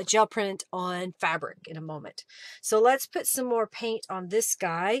do a gel print on fabric in a moment. So let's put some more paint on this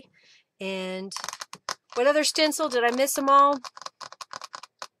guy. And what other stencil? Did I miss them all?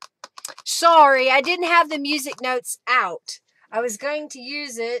 Sorry, I didn't have the music notes out. I was going to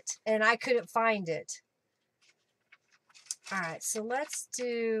use it and I couldn't find it. All right, so let's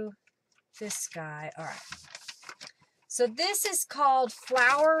do this guy. All right. So this is called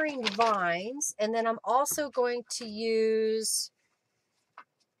Flowering Vines. And then I'm also going to use,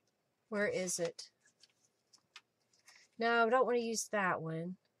 where is it? No, I don't want to use that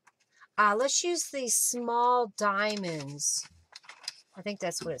one. Let's use these small diamonds. I think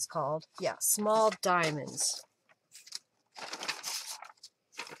that's what it's called. Yeah, small diamonds. Put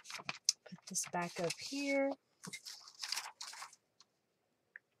this back up here.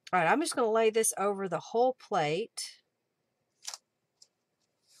 All right, I'm just going to lay this over the whole plate.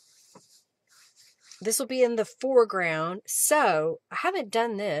 This will be in the foreground. So I haven't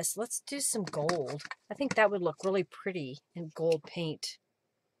done this. Let's do some gold. I think that would look really pretty in gold paint.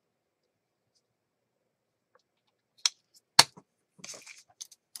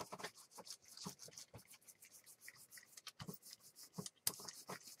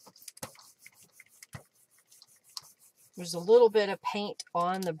 There's a little bit of paint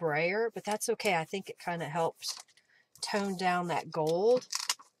on the brayer, but that's okay. I think it kind of helps tone down that gold.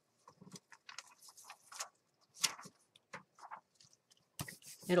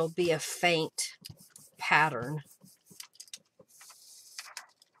 It'll be a faint pattern.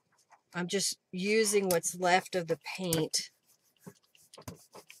 I'm just using what's left of the paint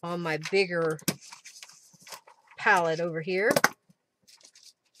on my bigger palette over here.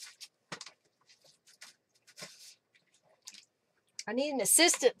 I need an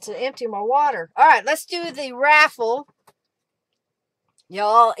assistant to empty my water. All right, let's do the raffle.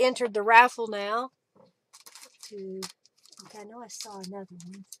 Y'all entered the raffle now. Okay, I know I saw another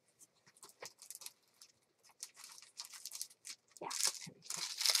one. Yeah.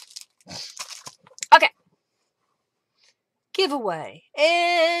 Okay. Giveaway.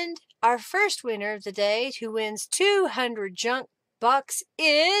 And our first winner of the day, who wins 200 junk bucks,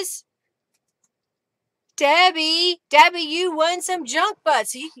 is Debbie. Debbie, you won some junk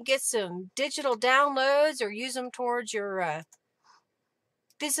butts, so you can get some digital downloads or use them towards your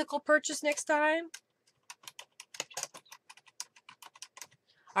physical purchase next time.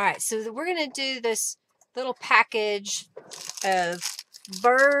 All right, so we're going to do this little package of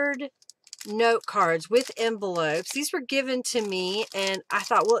bird note cards with envelopes. These were given to me, and I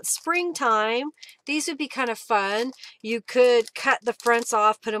thought, well, it's springtime. These would be kind of fun. You could cut the fronts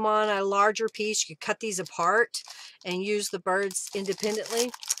off, put them on a larger piece. You could cut these apart and use the birds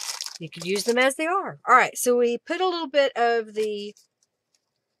independently. You could use them as they are. All right, so we put a little bit of the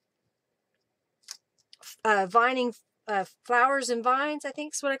vining, flowers and vines, I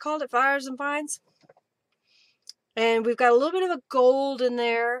think is what I called it, flowers and vines. And we've got a little bit of a gold in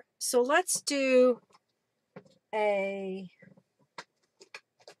there. So let's do I'm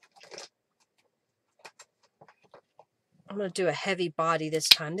going to do a heavy body this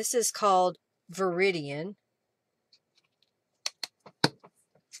time. This is called Viridian.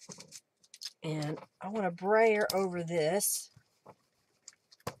 And I want to brayer over this.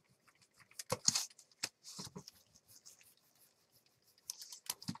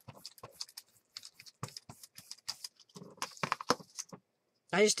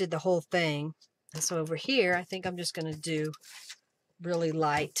 I just did the whole thing. And so over here, I think I'm just going to do really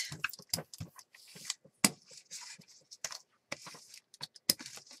light.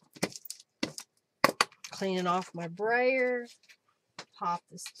 Cleaning off my brayer. Pop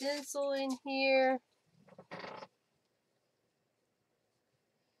the stencil in here.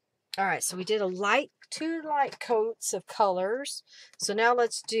 All right, so we did two light coats of colors. So now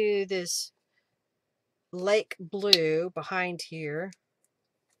let's do this lake blue behind here.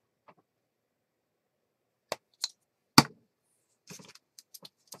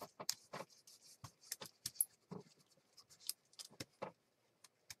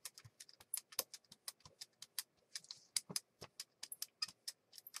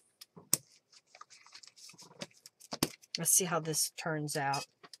 Let's see how this turns out.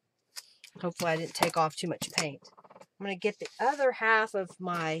 Hopefully I didn't take off too much paint. I'm going to get the other half of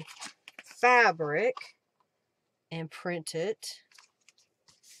my fabric and print it.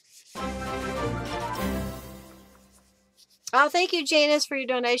 Oh, thank you, Janice, for your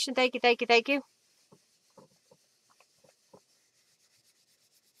donation. Thank you, thank you, thank you.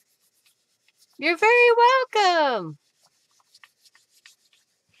 You're very welcome.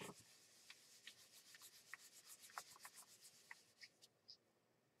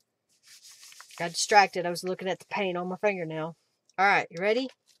 Got distracted. I was looking at the paint on my fingernail. All right, you ready?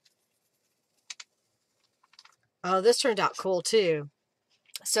 Oh, this turned out cool too.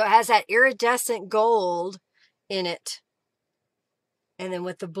 So it has that iridescent gold in it. And then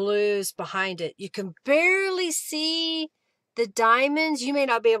with the blues behind it. You can barely see the diamonds. You may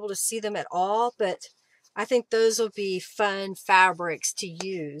not be able to see them at all, but I think those will be fun fabrics to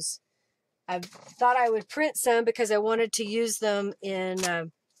use. I thought I would print some because I wanted to use them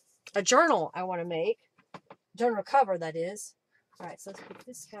in a journal I want to make. Journal cover, that is. All right, so let's put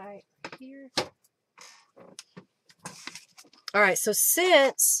this guy here. All right, so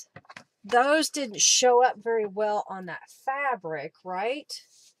since those didn't show up very well on that fabric, right?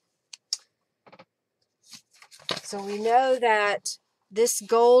 So we know that this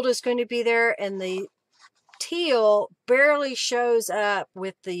gold is going to be there, and the teal barely shows up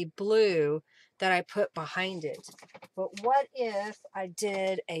with the blue that I put behind it. But what if I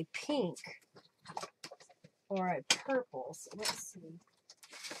did a pink or a purple? So let's see.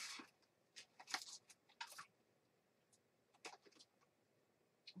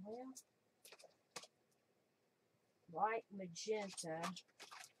 Well, light magenta.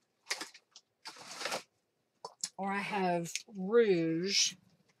 Or I have rouge.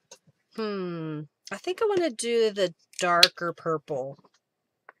 I think I want to do the darker purple.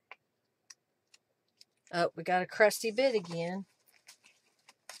 Oh, we got a crusty bit again.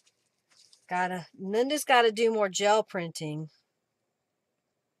 Linda's got to do more gel printing.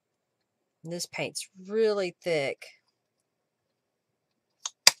 And this paint's really thick.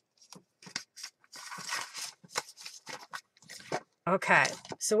 Okay,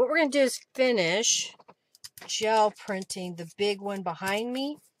 so what we're going to do is finish gel printing the big one behind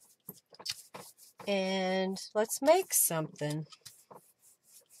me. And let's make something.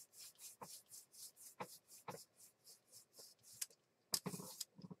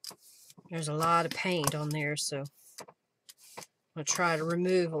 There's a lot of paint on there, so I'll try to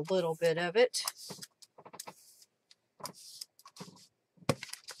remove a little bit of it.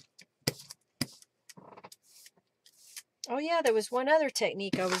 Oh yeah, there was one other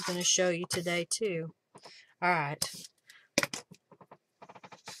technique I was going to show you today too. All right.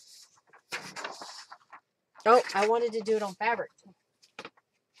 Oh, I wanted to do it on fabric.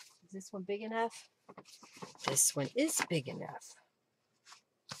 Is this one big enough? This one is big enough.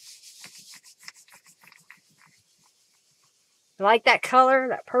 You like that color,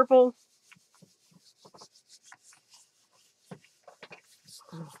 that purple?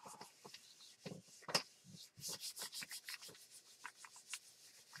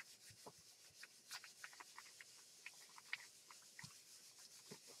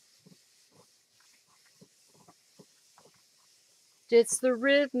 It's the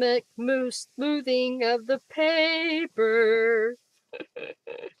rhythmic smoothing of the paper.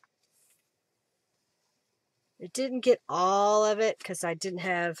 It didn't get all of it because I didn't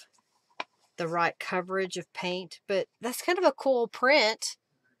have the right coverage of paint, but that's kind of a cool print.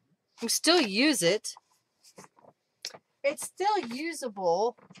 You can still use it. It's still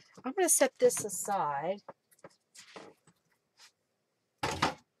usable. I'm going to set this aside.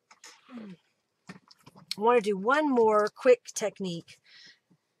 I want to do one more quick technique.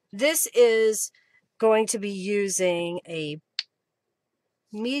 This is going to be using a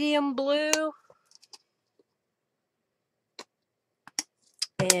medium blue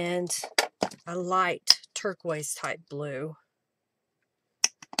and a light turquoise type blue.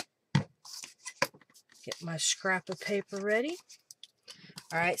 Get my scrap of paper ready.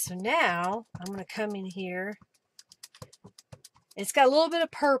 All right, so now I'm going to come in here. It's got a little bit of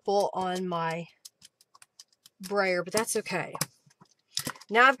purple on my brayer, but that's okay.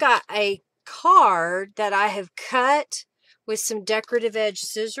 Now I've got a card that I have cut with some decorative edge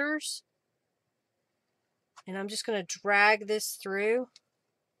scissors. And I'm just going to drag this through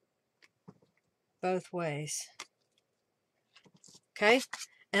both ways. Okay?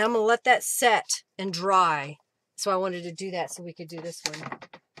 And I'm going to let that set and dry. So I wanted to do that so we could do this one.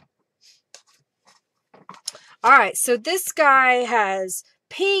 All right, so this guy has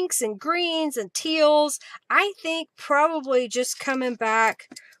pinks and greens and teals. I think probably just coming back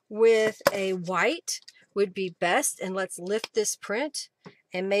with a white would be best. And let's lift this print.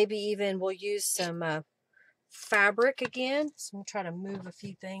 And maybe even we'll use some fabric again. So I'm going to try to move a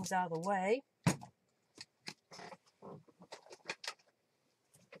few things out of the way.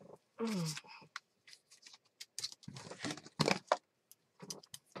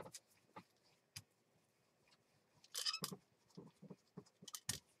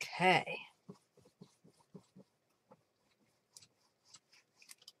 Okay.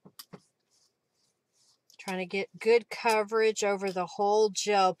 Trying to get good coverage over the whole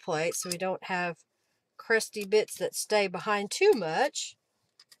gel plate so we don't have crusty bits that stay behind too much.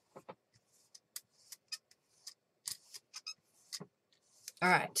 All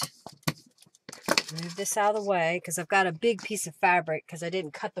right. Move this out of the way because I've got a big piece of fabric because I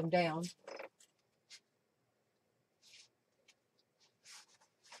didn't cut them down.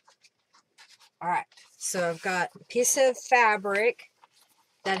 All right. So I've got a piece of fabric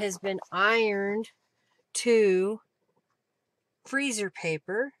that has been ironed to freezer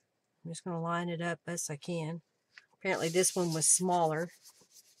paper. I'm just going to line it up best I can. Apparently this one was smaller.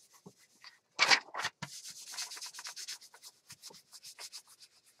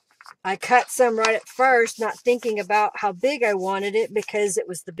 I cut some right at first, not thinking about how big I wanted it because it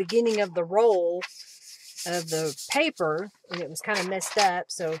was the beginning of the roll of the paper and it was kind of messed up.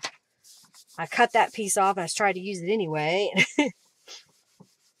 So I cut that piece off and I tried to use it anyway.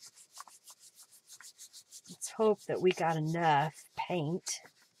 Let's hope that we got enough paint.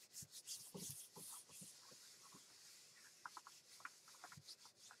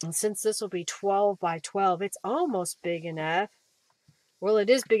 And since this will be 12 by 12, it's almost big enough. Well,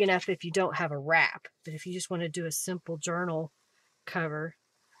 it is big enough if you don't have a wrap, but if you just want to do a simple journal cover.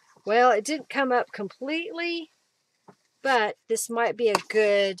 Well, it didn't come up completely, but this might be a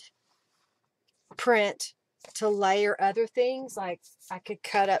good print to layer other things. Like I could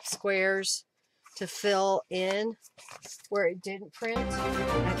cut up squares to fill in where it didn't print.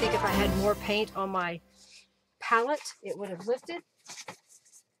 And I think if I had more paint on my palette, it would have lifted.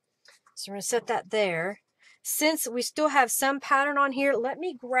 So we're going to set that there. Since we still have some pattern on here, let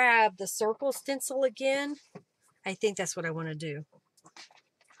me grab the circle stencil again. I think that's what I want to do.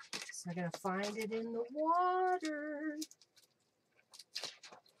 So I'm going to find it in the water.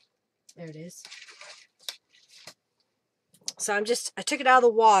 There it is. So I took it out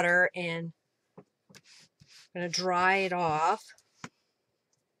of the water and I'm going to dry it off.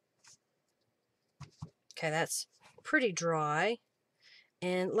 Okay, that's pretty dry.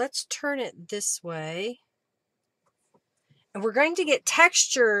 And let's turn it this way. And we're going to get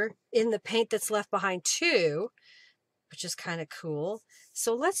texture in the paint that's left behind too, which is kind of cool.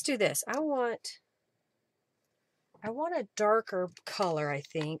 So let's do this. I want a darker color, I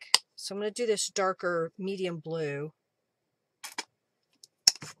think. So I'm going to do this darker medium blue.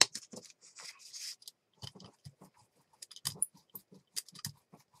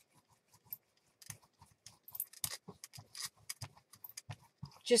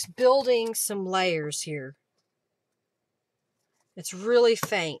 just building some layers here. It's really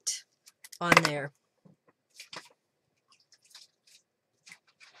faint on there.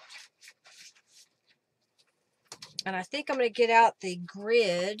 And I think I'm going to get out the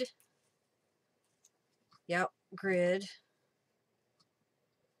grid. Yep, grid.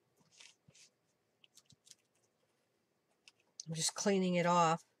 I'm just cleaning it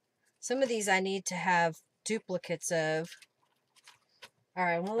off. Some of these I need to have duplicates of. All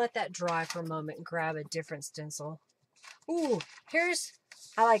right, I'm going to let that dry for a moment and grab a different stencil. Ooh,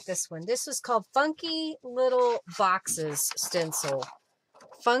 I like this one. This is called Funky Little Boxes Stencil.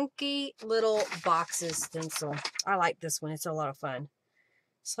 Funky Little Boxes Stencil. I like this one. It's a lot of fun.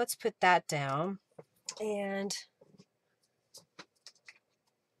 So let's put that down. And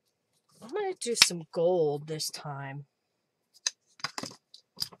I'm going to do some gold this time.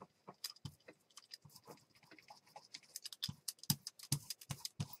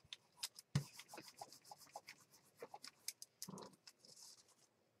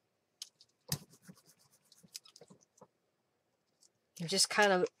 I'm just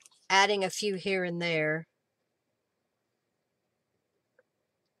kind of adding a few here and there.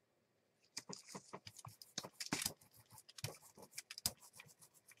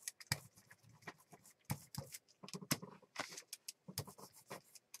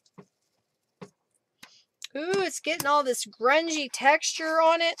 Ooh, it's getting all this grungy texture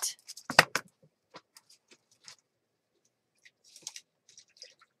on it.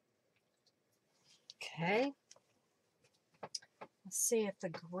 Okay. Let's see if the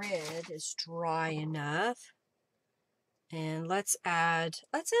grid is dry enough. And let's add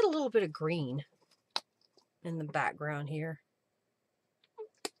a little bit of green in the background here.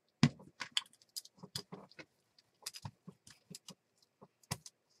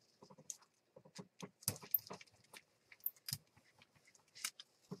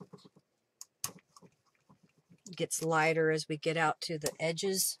 It gets lighter as we get out to the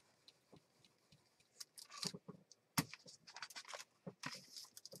edges.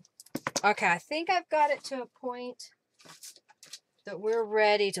 Okay, I think I've got it to a point that we're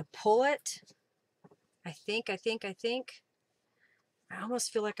ready to pull it. I think. I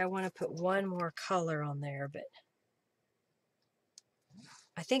almost feel like I want to put one more color on there, but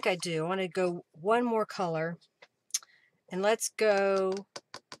I think I do. I want to go one more color. And let's go,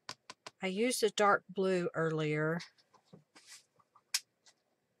 I used a dark blue earlier.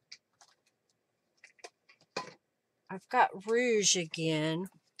 I've got rouge again.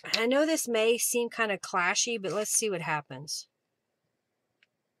 I know this may seem kind of clashy, but let's see what happens.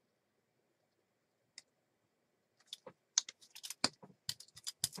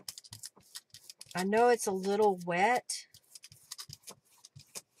 I know it's a little wet.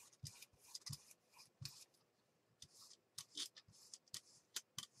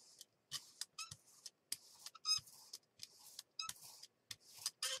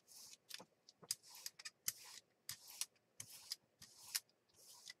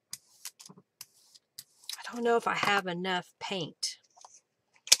 I don't know if I have enough paint.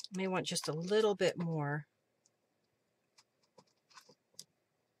 I may want just a little bit more.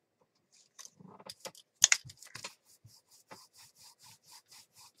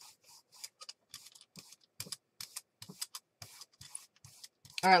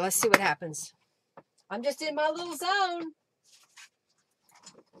 All right, let's see what happens. I'm just in my little zone.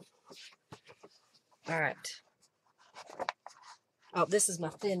 All right. Oh, this is my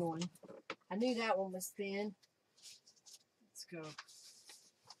thin one. I knew that one was thin. Let's go.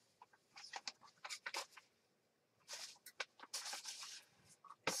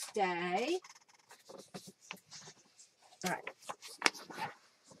 Stay. All right.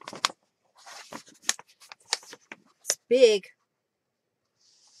 It's big.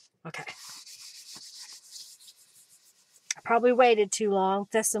 Okay. I probably waited too long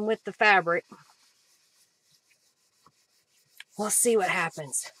fussing with the fabric. We'll see what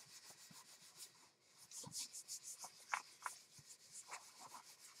happens.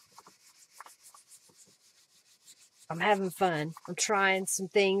 I'm having fun. I'm trying some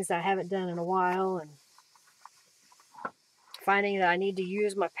things I haven't done in a while and finding that I need to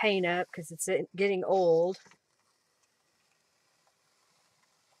use my paint up because it's getting old.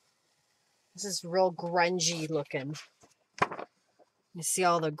 This is real grungy looking. You see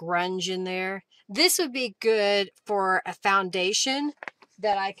all the grunge in there? This would be good for a foundation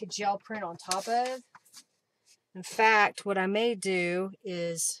that I could gel print on top of. In fact, what I may do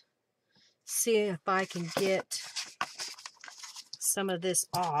is see if I can get some of this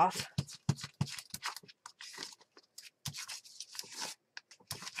off.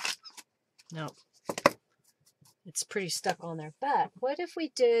 No, It's pretty stuck on there. But what if we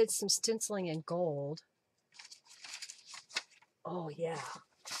did some stenciling in gold? Oh, yeah.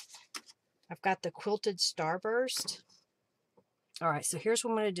 I've got the quilted starburst. All right, so here's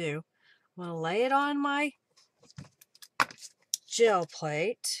what I'm going to do. I'm going to lay it on my gel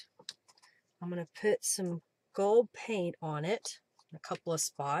plate. I'm going to put some gold paint on it, a couple of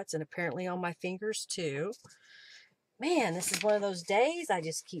spots, and apparently on my fingers too. Man, this is one of those days I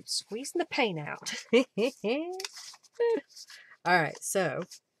just keep squeezing the paint out. All right, so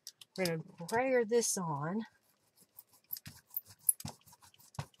we're going to brayer this on.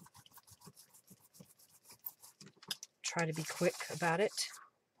 Try to be quick about it.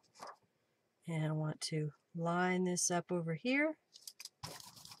 And I want to line this up over here.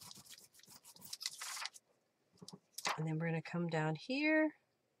 And then we're going to come down here.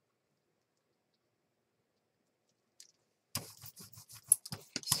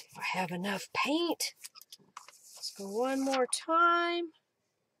 See if I have enough paint. Let's go one more time.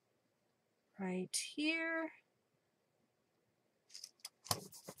 Right here.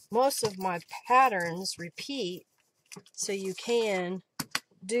 Most of my patterns repeat, so you can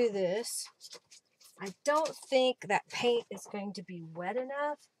do this. I don't think that paint is going to be wet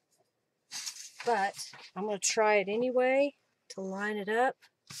enough, but I'm going to try it anyway to line it up.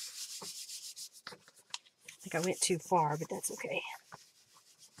 I think I went too far, but that's okay.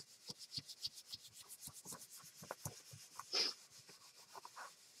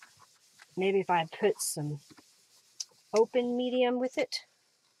 Maybe if I put some open medium with it.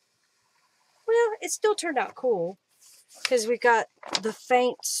 Well, it still turned out cool because we got the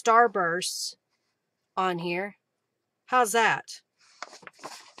faint starbursts on here. How's that?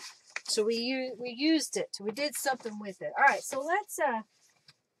 So we used it. We did something with it. All right, so let's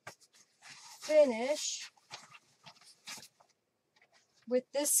finish with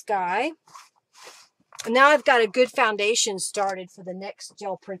this guy. And now I've got a good foundation started for the next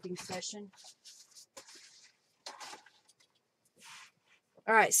gel printing session.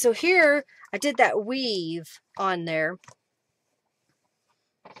 All right, so here I did that weave on there.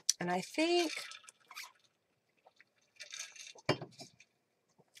 And I think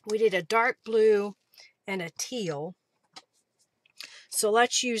we did a dark blue and a teal. So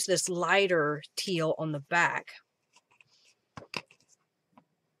let's use this lighter teal on the back.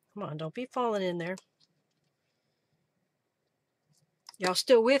 Come on, don't be falling in there. Y'all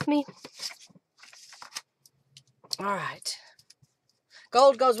still with me? All right.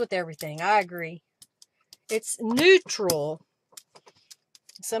 Gold goes with everything. I agree. It's neutral.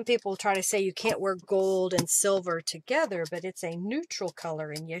 Some people try to say you can't wear gold and silver together, but it's a neutral color,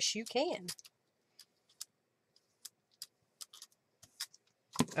 and yes, you can.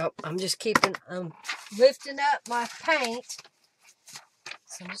 Oh, I'm just lifting up my paint.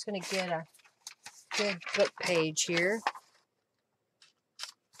 So I'm just going to get a good book page here.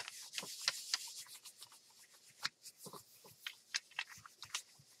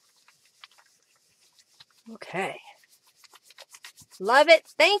 Okay. Love it.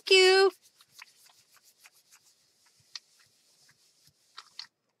 Thank you.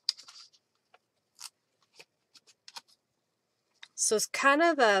 So it's kind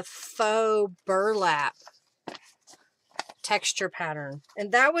of a faux burlap texture pattern.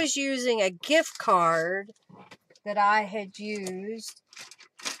 And that was using a gift card that I had used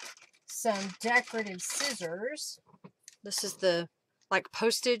some decorative scissors. This is the like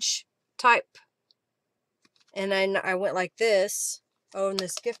postage type. And then I went like this on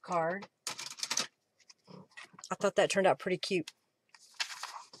this gift card. I thought that turned out pretty cute.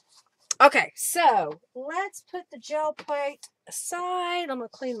 Okay, so let's put the gel plate aside. I'm going to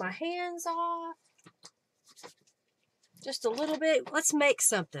clean my hands off just a little bit. Let's make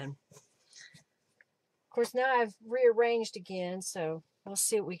something. Of course, now I've rearranged again, so we'll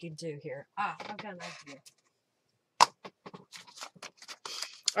see what we can do here. I've got an idea.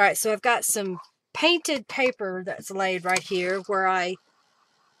 All right, so I've got some painted paper that's laid right here where I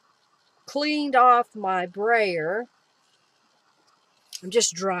cleaned off my brayer. I'm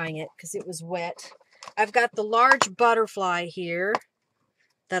just drying it because it was wet. I've got the large butterfly here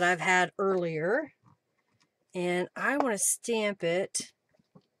that I've had earlier. And I want to stamp it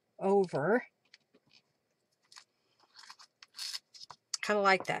over. Kind of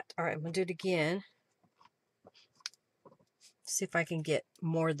like that. All right, I'm going to do it again. See if I can get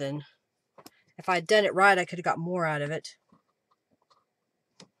more than... If I'd done it right, I could have got more out of it.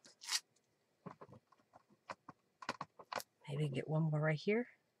 Maybe get one more right here.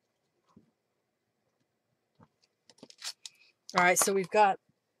 All right, so we've got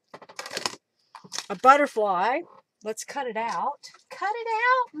a butterfly. Let's cut it out. Cut it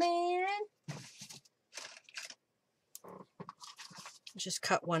out, man. Just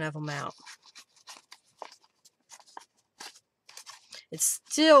cut one of them out. It's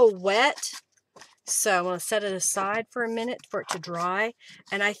still wet, so I'm going to set it aside for a minute for it to dry.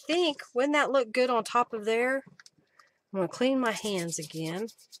 And I think, wouldn't that look good on top of there? I'm going to clean my hands again.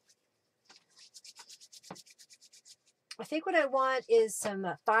 I think what I want is some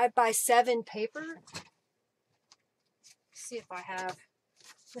 5x7 paper. Let's see if I have.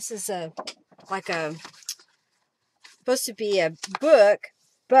 This is supposed to be a book,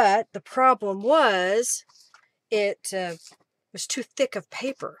 but the problem was it was too thick of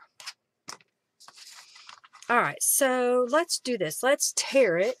paper. All right, so let's do this. Let's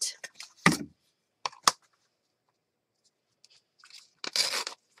tear it.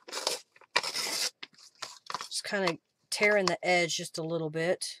 Just kind of tearing the edge just a little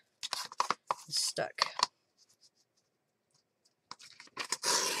bit. It's stuck.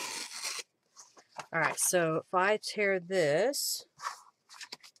 All right, so if I tear this,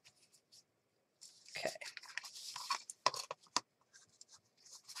 okay.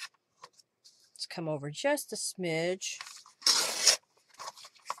 Let's come over just a smidge.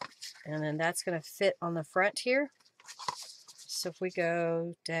 And then that's going to fit on the front here. So if we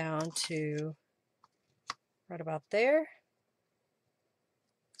go down to right about there.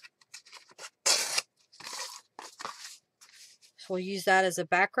 So we'll use that as a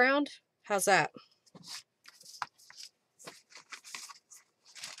background. How's that?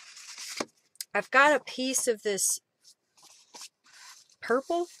 I've got a piece of this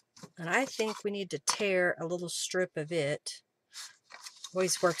purple, and I think we need to tear a little strip of it.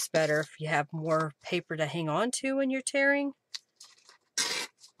 Always works better if you have more paper to hang on to when you're tearing.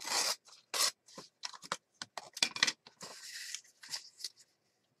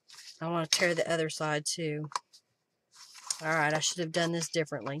 I want to tear the other side too. All right, I should have done this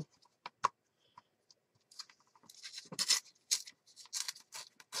differently.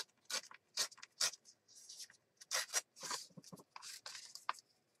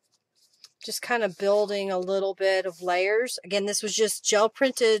 Just kind of building a little bit of layers. Again, this was just gel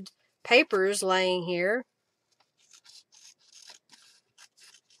printed papers laying here.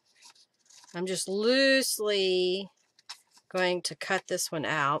 I'm just loosely going to cut this one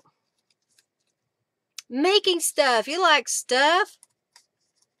out. Making stuff. You like stuff?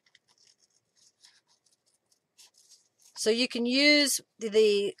 So you can use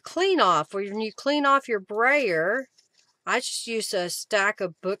the clean off, where when you clean off your brayer, I just use a stack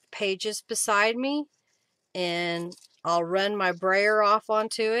of book pages beside me, and I'll run my brayer off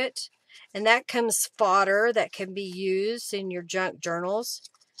onto it. And that comes fodder that can be used in your junk journals.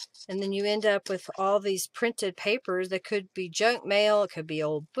 And then you end up with all these printed papers that could be junk mail, it could be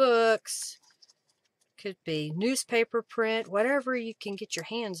old books, could be newspaper print, whatever you can get your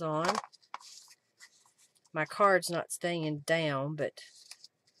hands on. My card's not staying down, but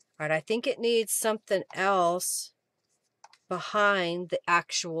all right, I think it needs something else behind the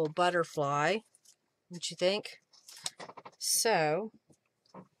actual butterfly. Don't you think? So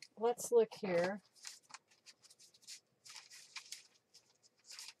let's look here.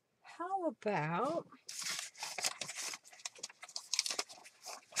 How about,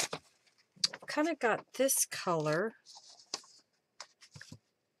 kind of got this color.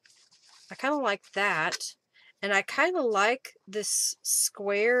 I kind of like that. And I kind of like this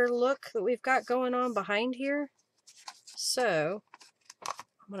square look that we've got going on behind here. So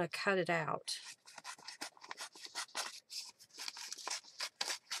I'm going to cut it out.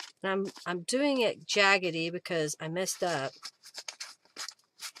 And I'm doing it jaggedy because I messed up.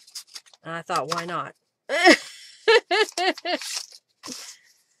 And I thought, why not?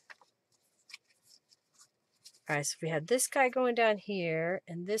 Alright, so we had this guy going down here,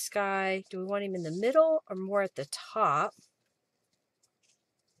 and this guy, do we want him in the middle or more at the top?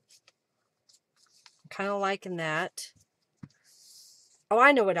 I'm kind of liking that. Oh,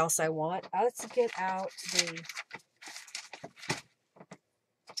 I know what else I want. Let's get out the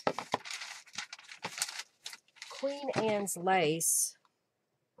Queen Anne's lace.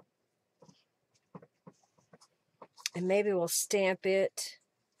 And maybe we'll stamp it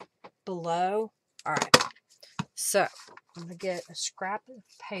below. Alright. So, I'm going to get a scrap of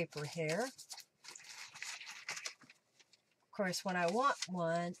paper here. Of course, when I want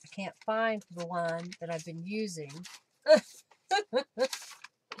one, I can't find the one that I've been using.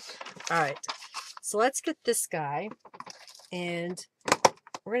 Alright, so let's get this guy. And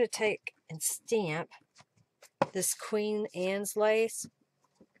we're going to take and stamp this Queen Anne's lace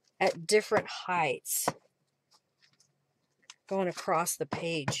at different heights. Going across the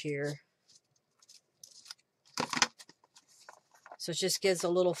page here. So it just gives a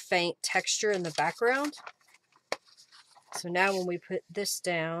little faint texture in the background. So now when we put this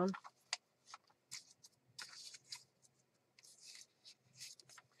down,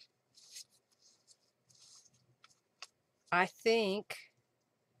 I think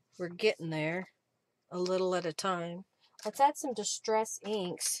we're getting there a little at a time. Let's add some Distress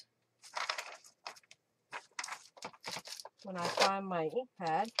inks. When I find my ink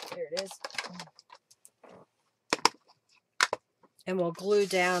pad, there it is. And we'll glue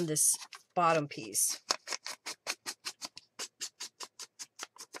down this bottom piece.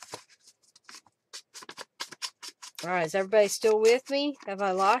 All right, is everybody still with me? Have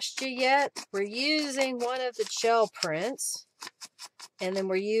I lost you yet? We're using one of the gel prints, and then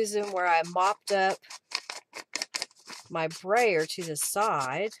we're using where I mopped up my brayer to the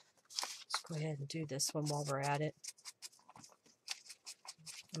side. Let's go ahead and do this one while we're at it.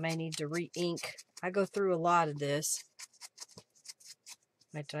 I may need to re-ink. I go through a lot of this.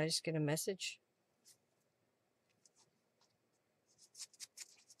 Did I just get a message?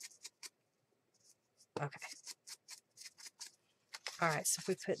 Okay. All right, so if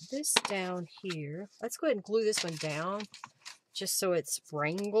we put this down here, let's go ahead and glue this one down just so it's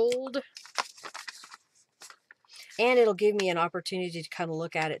wrangled. And it'll give me an opportunity to kind of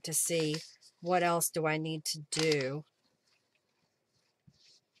look at it to see what else do I need to do.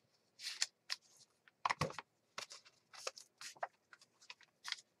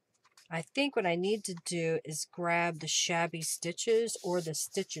 I think what I need to do is grab the shabby stitches or the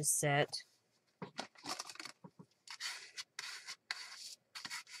stitches set.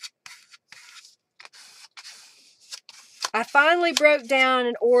 I finally broke down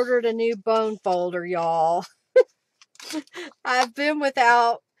and ordered a new bone folder, y'all. I've been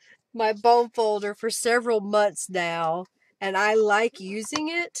without my bone folder for several months now, and I like using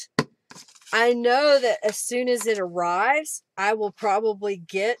it. I know that as soon as it arrives, I will probably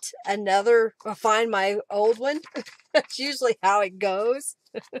get another, or find my old one. That's usually how it goes.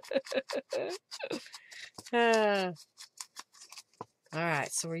 All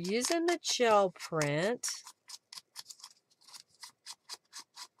right, so we're using the gel print.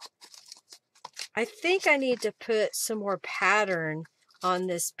 I think I need to put some more pattern on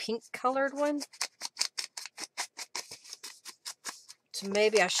this pink colored one. So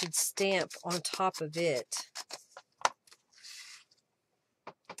maybe I should stamp on top of it.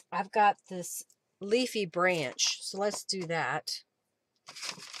 I've got this leafy branch, so let's do that.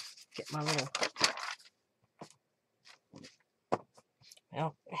 Get my little...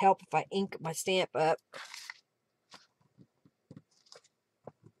 Well, it'll help if I ink my stamp up.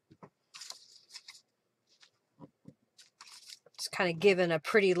 Just kind of giving a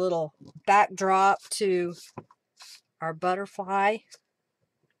pretty little backdrop to our butterfly.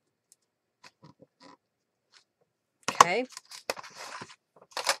 Okay.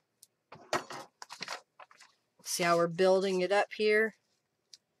 See how we're building it up here?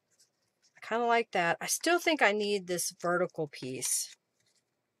 I kind of like that. I still think I need this vertical piece.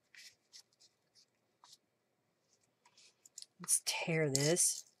 Let's tear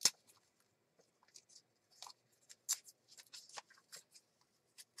this.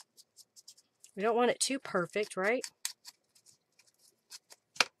 We don't want it too perfect, right?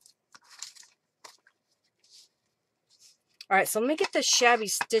 All right, so let me get the shabby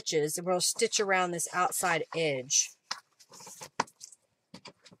stitches and we'll stitch around this outside edge.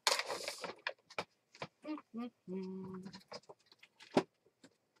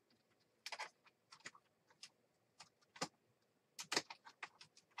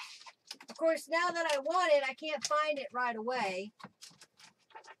 Of course, now that I want it, I can't find it right away.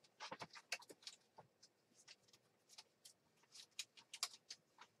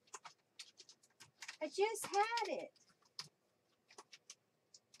 I just had it.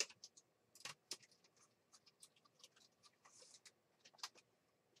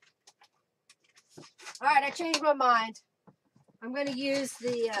 All right, I changed my mind. I'm going to use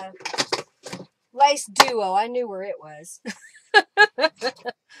the Lace Duo. I knew where it was.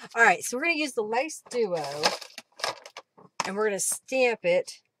 All right, so we're going to use the Lace Duo, and we're going to stamp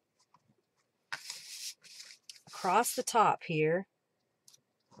it across the top here.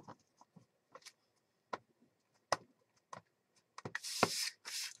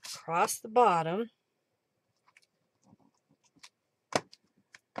 Across the bottom.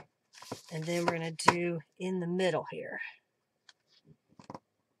 And then we're going to do in the middle here.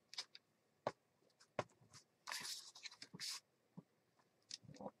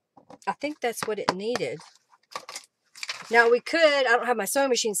 I think that's what it needed. Now we could, I don't have my sewing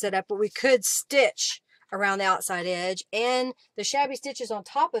machine set up, but we could stitch around the outside edge, and the shabby stitches on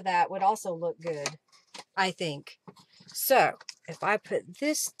top of that would also look good, I think. So if I put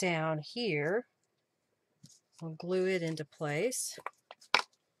this down here, I'll glue it into place.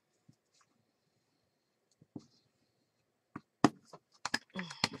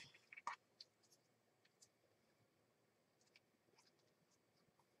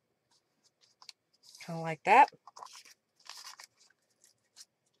 Kind of like that.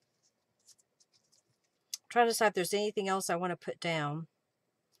 Trying to decide if there's anything else I want to put down.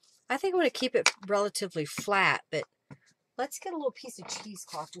 I think I want to keep it relatively flat, but let's get a little piece of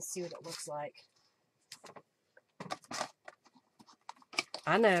cheesecloth and see what it looks like.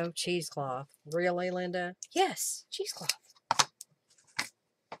 I know, cheesecloth. Really, Linda? Yes, cheesecloth.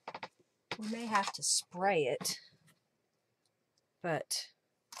 We may have to spray it, but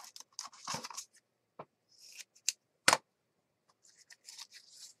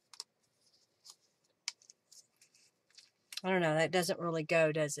I don't know. That doesn't really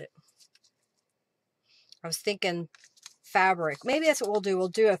go, does it? I was thinking fabric. Maybe that's what we'll do. We'll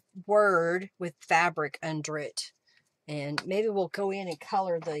do a word with fabric under it. And maybe we'll go in and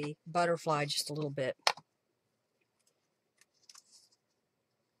color the butterfly just a little bit.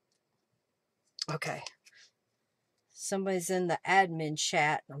 Okay. Somebody's in the admin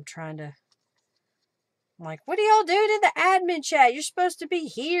chat. I'm like, what are y'all doing in the admin chat? You're supposed to be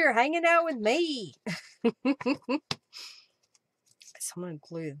here hanging out with me. So I'm going to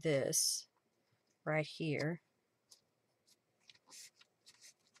glue this right here.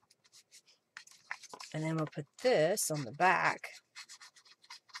 And then we'll put this on the back.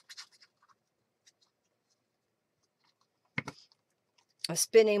 I'm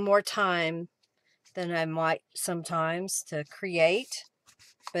spending more time than I might sometimes to create.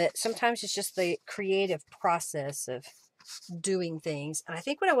 But sometimes it's just the creative process of doing things. And I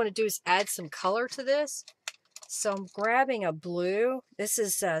think what I want to do is add some color to this. So I'm grabbing a blue. This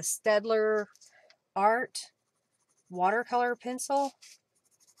is a Stedler Art watercolor pencil.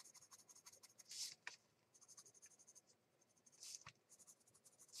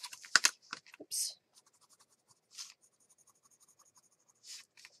 Oops.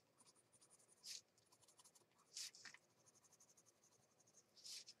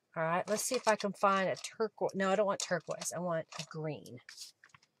 All right, let's see if I can find a turquoise. No, I don't want turquoise. I want a green.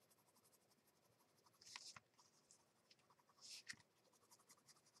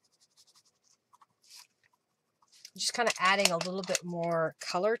 Just kind of adding a little bit more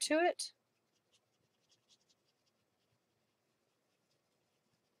color to it.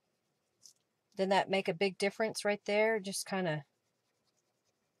 Didn't that make a big difference right there? Just kind of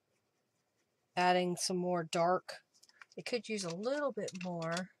adding some more dark. It could use a little bit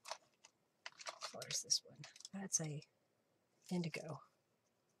more. Where's this one? That's a indigo.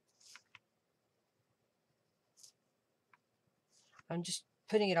 I'm just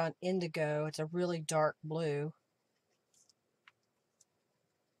putting it on indigo. It's a really dark blue.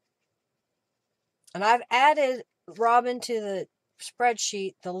 And I've added, Robin, to the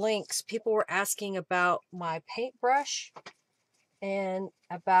spreadsheet the links. People were asking about my paintbrush and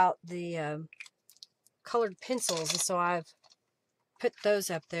about the colored pencils. And so I've put those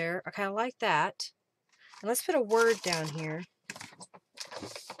up there. I kind of like that. And let's put a word down here.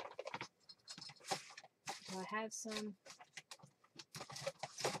 Do I have some?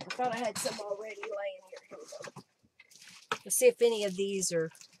 I thought I had some already laying here. Here we go. Let's see if any of these are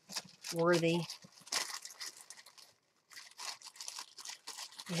worthy.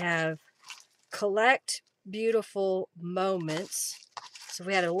 We have collect beautiful moments. So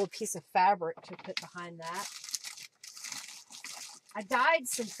we had a little piece of fabric to put behind that. I dyed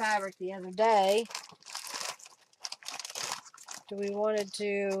some fabric the other day. Do we want to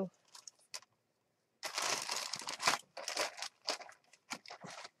do...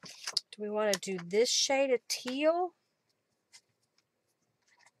 Do we want to do this shade of teal?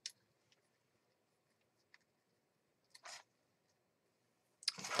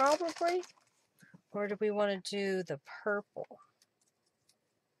 Probably. Or do we want to do the purple?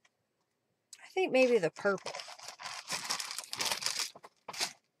 I think maybe the purple.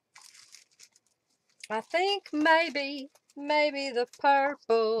 I think maybe the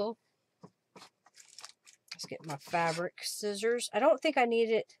purple. Let's get my fabric scissors. I don't think I need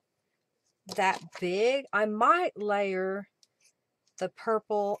it that big. I might layer the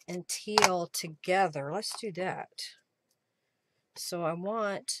purple and teal together. Let's do that. So I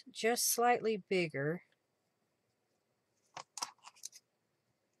want just slightly bigger,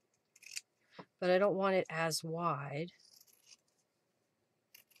 but I don't want it as wide.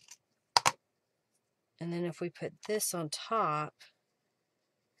 And then if we put this on top,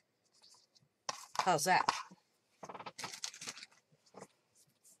 how's that?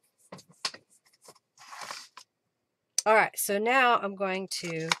 All right, so now I'm going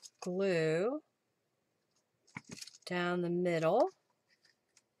to glue down the middle.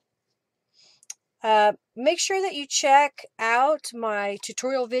 Make sure that you check out my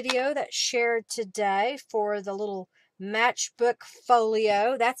tutorial video that's shared today for the little matchbook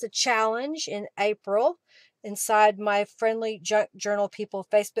folio. That's a challenge in April inside my Friendly Junk Journal People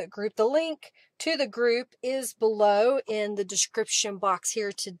Facebook group. The link to the group is below in the description box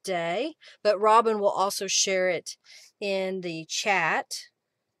here today, but Robin will also share it in the chat.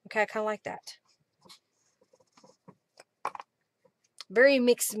 Okay, I kind of like that. Very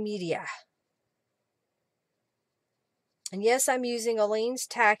mixed media. And yes, I'm using Aleene's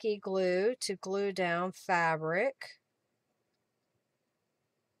Tacky Glue to glue down fabric.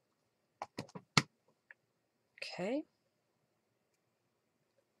 Okay.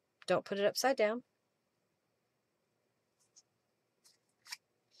 Don't put it upside down.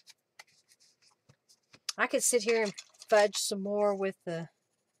 I could sit here and fudge some more with the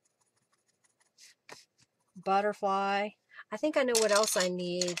butterfly. I think I know what else I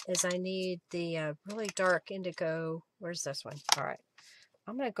need is I need the really dark indigo. Where's this one? All right.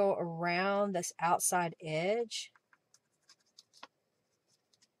 I'm going to go around this outside edge.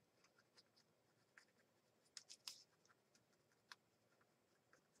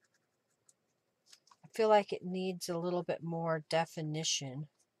 I feel like it needs a little bit more definition.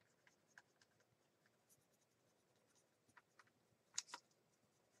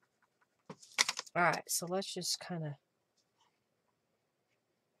 All right, so let's just kind of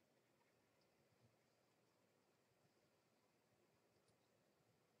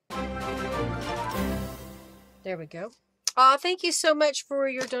there we go. Oh, thank you so much for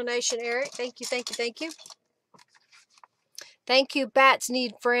your donation, Eric. Thank you, thank you, thank you. Thank you, Bats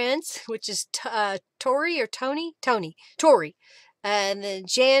Need Friends, which is Tori or Tony? Tori. And then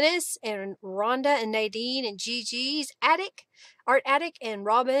Janice and Rhonda and Nadine and Gigi's Attic, Art Attic, and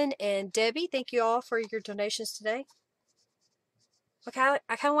Robin and Debbie. Thank you all for your donations today. Okay,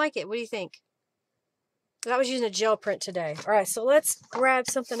 I kind of like it. What do you think? I was using a gel print today. All right, so let's grab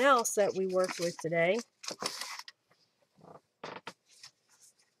something else that we worked with today.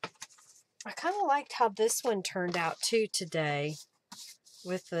 I kind of liked how this one turned out too today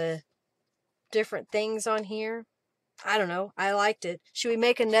with the different things on here. I don't know. I liked it. Should we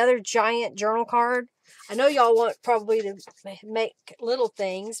make another giant journal card? I know y'all want probably to make little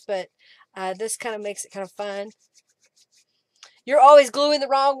things, but this kind of makes it kind of fun. You're always gluing the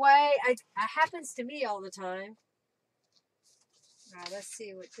wrong way. It happens to me all the time. All right, let's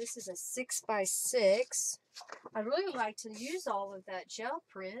see what this is. A 6x6. I'd really like to use all of that gel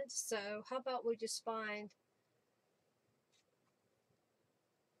print. So how about we just find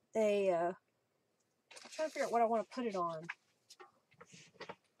a I'm trying to figure out what I want to put it on.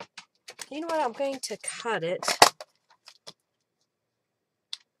 You know what? I'm going to cut it.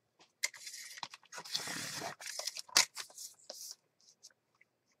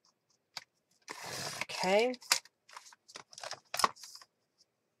 Okay.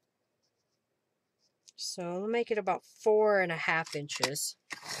 So I'll make it about 4.5 inches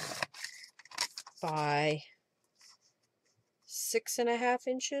by 6.5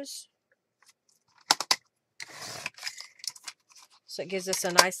 inches. So it gives us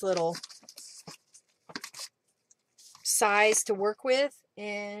a nice little size to work with.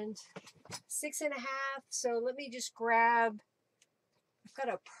 And 6.5. So let me just grab, I've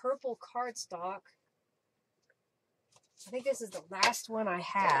got a purple cardstock. I think this is the last one I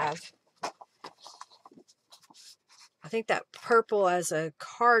have. I think that purple as a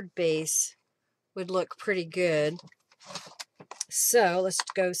card base would look pretty good. So let's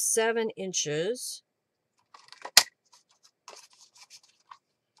go 7 inches.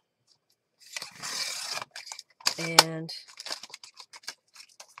 And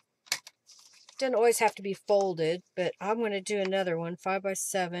it doesn't always have to be folded, but I'm going to do another one,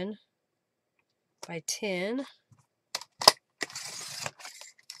 5x7 by 10.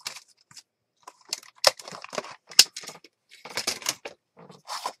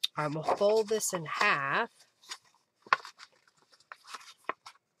 I'm going to fold this in half as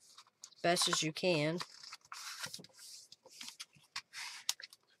best as you can.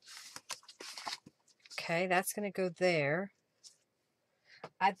 Okay, that's going to go there.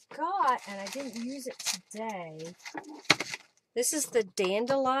 I've got, and I didn't use it today, this is the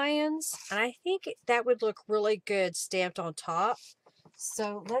dandelions, and I think that would look really good stamped on top.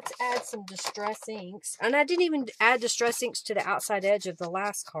 So let's add some distress inks. And I didn't even add distress inks to the outside edge of the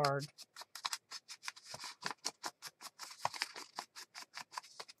last card.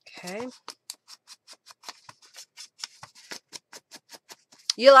 Okay.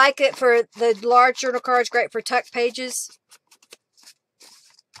 You like it for the large journal cards, great for tuck pages?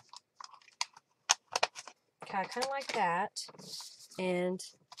 kind of like that. And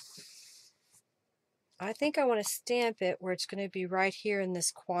I think I want to stamp it where it's going to be right here in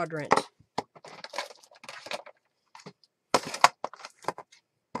this quadrant.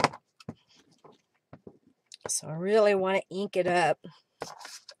 So I really want to ink it up.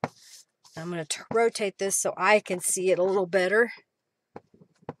 I'm going to rotate this so I can see it a little better.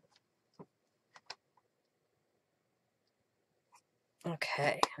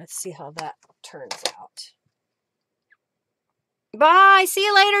 Okay, let's see how that turns out. Bye. See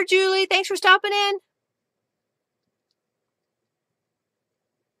you later, Julie. Thanks for stopping in.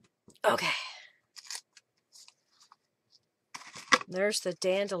 Okay. There's the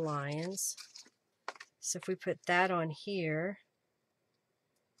dandelions. So if we put that on here,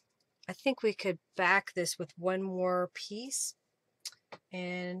 I think we could back this with one more piece.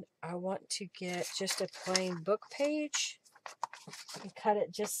 And I want to get just a plain book page and cut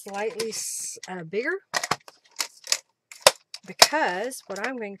it just slightly bigger. Because what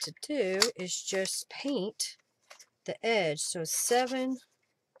I'm going to do is just paint the edge. So 7,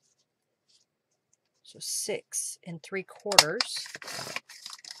 so 6 3/4.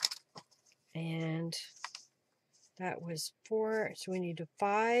 And that was 4, so we need a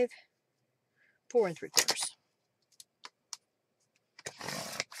 5, 4 3/4.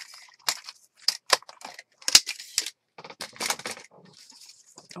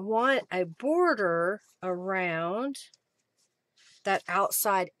 I want a border around that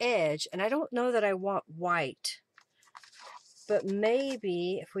outside edge, and I don't know that I want white, but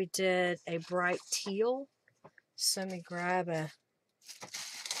maybe if we did a bright teal. So let me grab a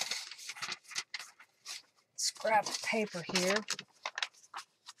scrap of paper here.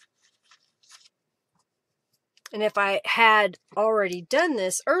 And if I had already done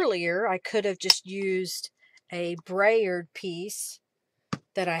this earlier, I could have just used a brayered piece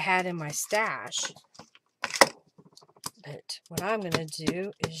that I had in my stash. But what I'm going to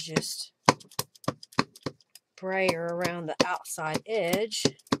do is just brayer around the outside edge.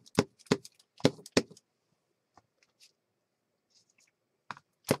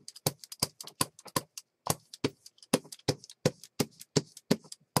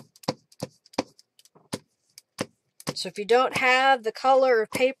 So if you don't have the color of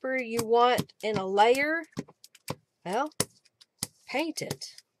paper you want in a layer, well, paint it.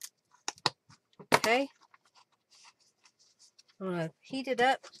 Okay? I'm going to heat it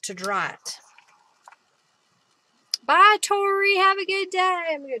up to dry it. Bye, Tori. Have a good day.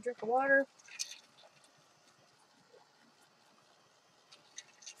 I'm going to drink of water.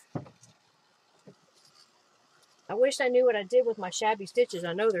 I wish I knew what I did with my shabby stitches.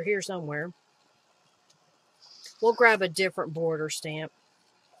 I know they're here somewhere. We'll grab a different border stamp.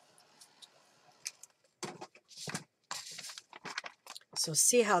 So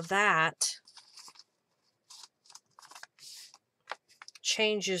see how that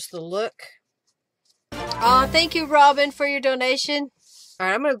changes the look. Thank you, Robin, for your donation. All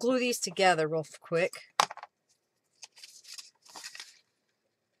right, I'm going to glue these together real quick.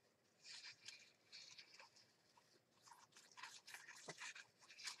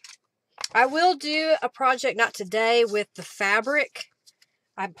 I will do a project, not today, with the fabric.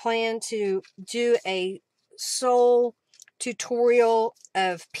 I plan to do a sole tutorial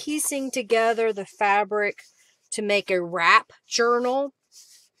of piecing together the fabric to make a wrap journal.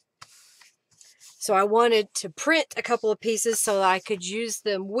 So I wanted to print a couple of pieces so that I could use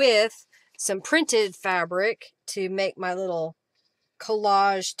them with some printed fabric to make my little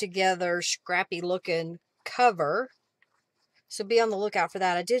collage together, scrappy looking cover. So be on the lookout for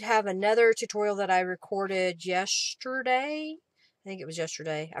that. I did have another tutorial that I recorded yesterday. I think it was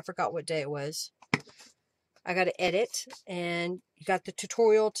yesterday. I forgot what day it was. I got to edit, and you got the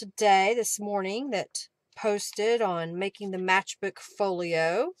tutorial today, this morning, that posted on making the matchbook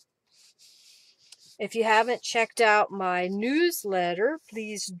folio. If you haven't checked out my newsletter,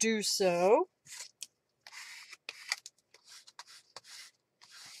 please do so.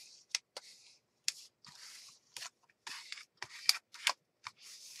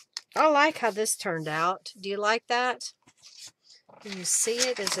 I like how this turned out. Do you like that? Can you see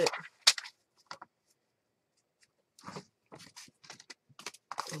it? Is it?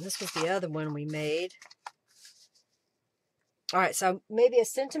 And this was the other one we made. All right, so maybe a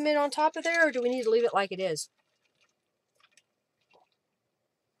sentiment on top of there, or do we need to leave it like it is?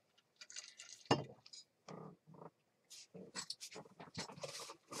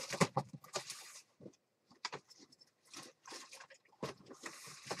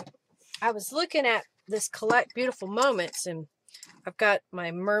 I was looking at this Collect Beautiful Moments, and I've got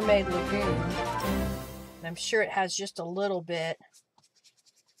my Mermaid Lagoon, and I'm sure it has just a little bit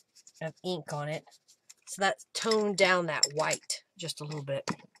of ink on it. So that toned down that white just a little bit.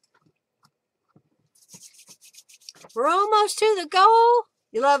 We're almost to the goal.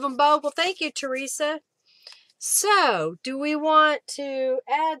 You love them both? Well, thank you, Teresa. So, do we want to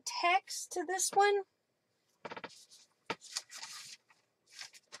add text to this one?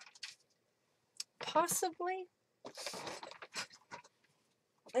 Possibly.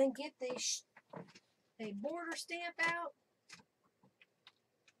 And get a border stamp out.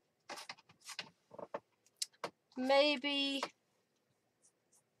 Maybe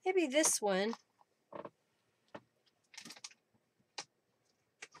this one.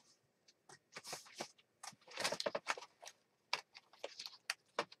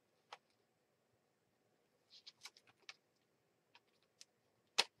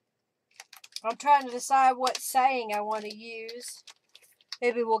 I'm trying to decide what saying I want to use.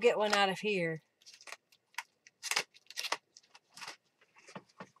 Maybe we'll get one out of here.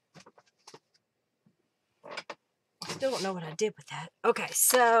 I still don't know what I did with that. Okay,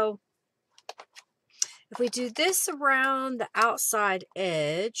 so if we do this around the outside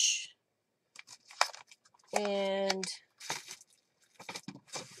edge, and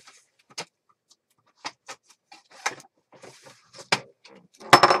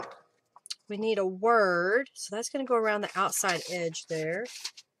we need a word, so that's going to go around the outside edge there.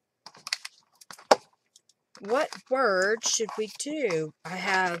 What word should we do? I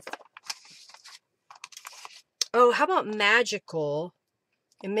have, oh, how about magical?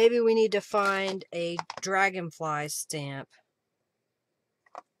 And maybe we need to find a dragonfly stamp.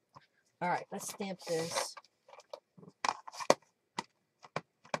 All right, let's stamp this.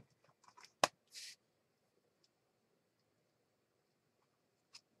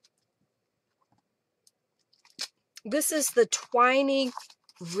 This is the Twiny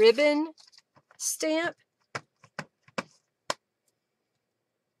ribbon stamp.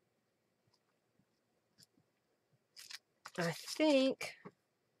 I think,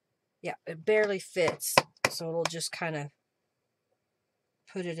 yeah, it barely fits, so it'll just kind of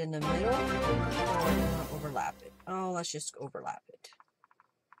put it in the middle. Oh, overlap it. Oh, let's just overlap it.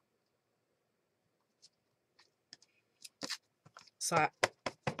 So I'm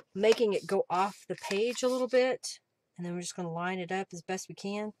making it go off the page a little bit, and then we're just going to line it up as best we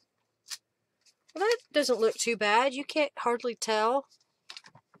can. Well, that doesn't look too bad. You can't hardly tell.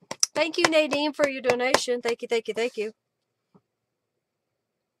 Thank you, Nadine, for your donation. Thank you, thank you, thank you.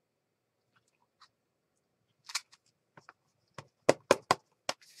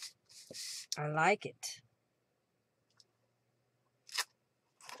 I like it.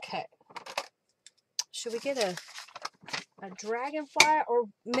 Okay. Should we get a dragonfly, or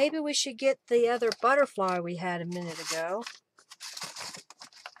maybe we should get the other butterfly we had a minute ago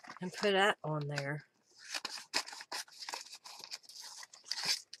and put that on there?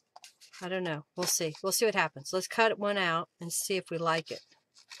 I don't know. We'll see. We'll see what happens. Let's cut one out and see if we like it.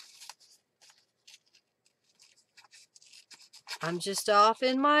 I'm just off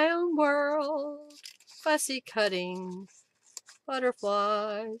in my own world. Fussy cutting.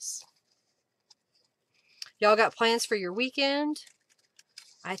 Butterflies. Y'all got plans for your weekend?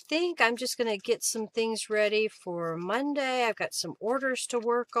 I think I'm just going to get some things ready for Monday. I've got some orders to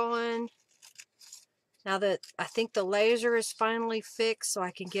work on. Now that I think the laser is finally fixed, so I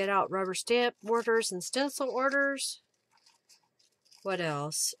can get out rubber stamp orders and stencil orders. What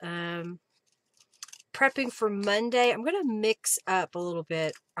else? Prepping for Monday. I'm going to mix up a little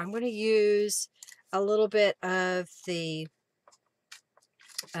bit. I'm going to use a little bit of the,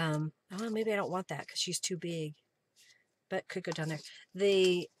 oh, maybe I don't want that because she's too big, but could go down there.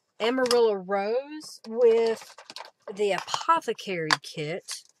 The Amarillo Rose with the Apothecary kit.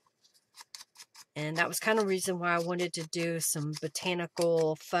 And that was kind of the reason why I wanted to do some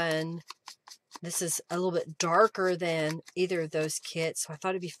botanical fun. This is a little bit darker than either of those kits, so I thought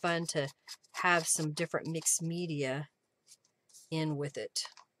it'd be fun to have some different mixed media in with it.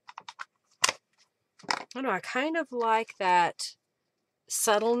 I don't know, I kind of like that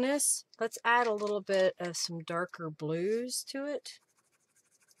subtleness. Let's add a little bit of some darker blues to it.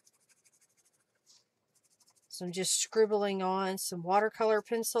 So I'm just scribbling on some watercolor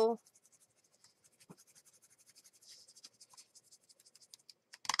pencil.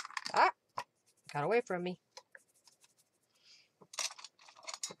 Ah, got away from me.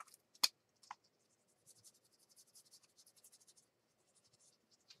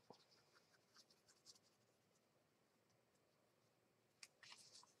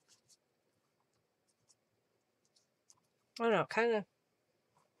 I don't know, kind of.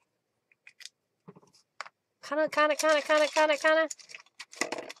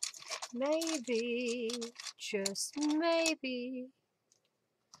 Maybe, just maybe.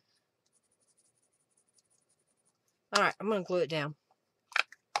 All right, I'm going to glue it down.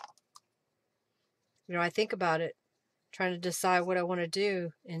 You know, I think about it, trying to decide what I want to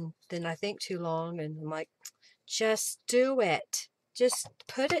do, and then I think too long, and I'm like, just do it. Just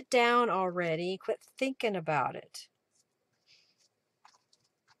put it down already. Quit thinking about it.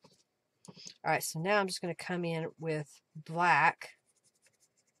 All right, so now I'm just going to come in with black.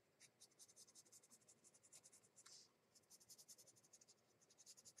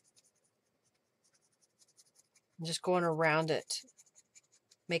 I'm just going around it,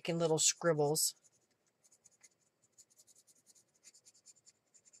 making little scribbles.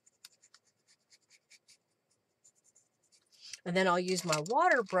 And then I'll use my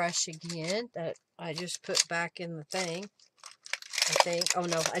water brush again that I just put back in the thing. I think. Oh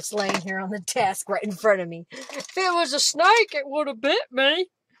no, it's laying here on the desk right in front of me. If it was a snake, it would have bit me.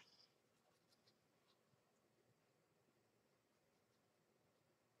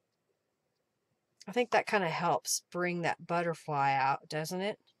 I think that kind of helps bring that butterfly out, doesn't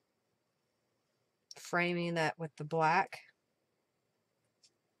it? Framing that with the black.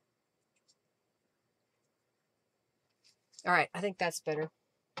 All right, I think that's better.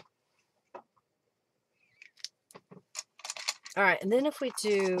 All right, and then if we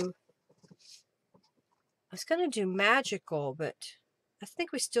do, I was going to do magical, but I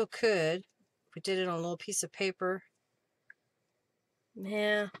think we still could. If we did it on a little piece of paper.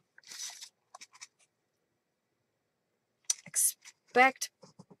 Yeah. Expect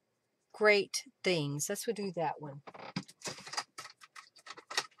great things. Let's do that one.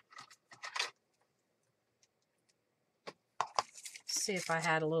 See if I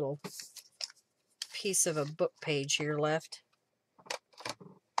had a little piece of a book page here left.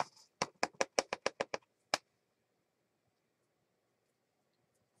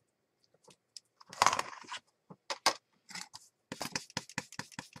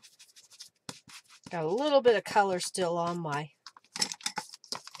 Got a little bit of color still on my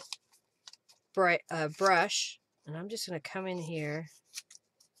brush, and I'm just going to come in here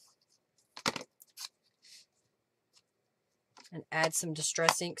and add some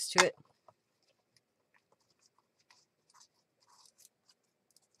distress inks to it.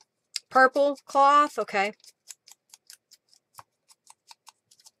 Purple cloth, okay.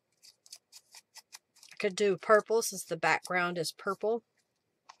 I could do purple since the background is purple.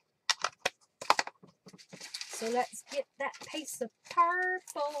 So let's get that piece of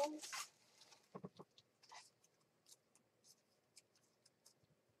purple.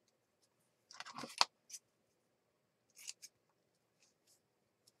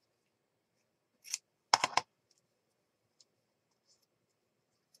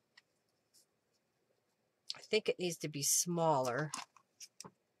 I think it needs to be smaller.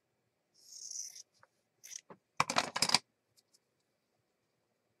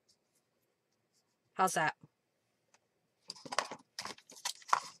 How's that?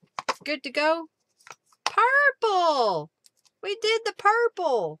 Good to go? Purple! We did the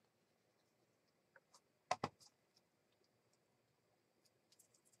purple.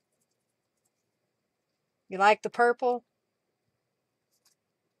 You like the purple?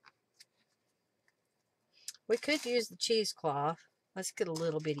 We could use the cheesecloth. Let's get a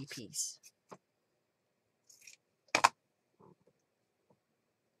little bitty piece.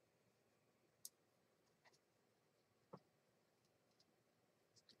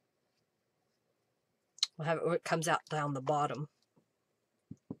 We'll have it where it comes out down the bottom.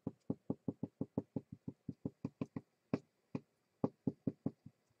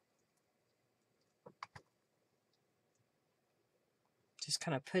 Just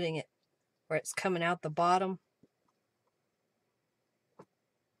kind of putting it where it's coming out the bottom.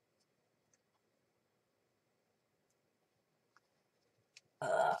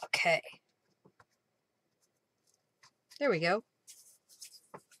 Okay. There we go.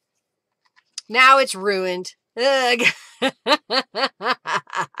 Now it's ruined. Ugh.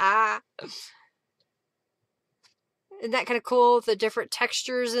 Isn't that kind of cool with the different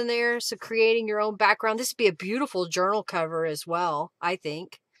textures in there? So creating your own background. This would be a beautiful journal cover as well, I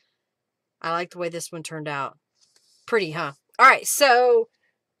think. I like the way this one turned out. Pretty, huh? All right, so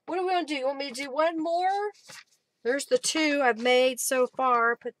what do we want to do? You want me to do one more? There's the two I've made so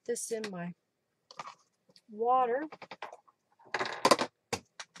far. Put this in my water.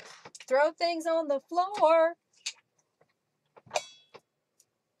 Throw things on the floor.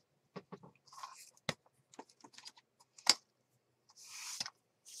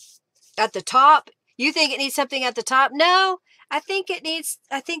 At the top? You think it needs something at the top? No, I think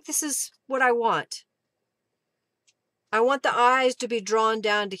this is what I want. I want the eyes to be drawn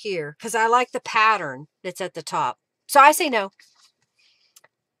down to here because I like the pattern that's at the top. So I say no.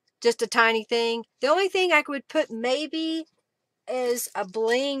 just a tiny thing. The only thing I would put maybe is a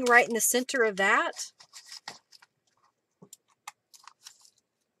bling right in the center of that.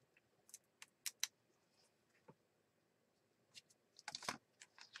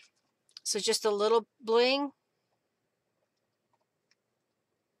 So just a little bling.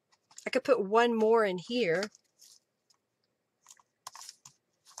 I could put one more in here.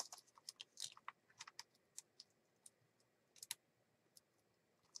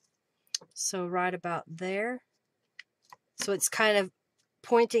 So right about there. So it's kind of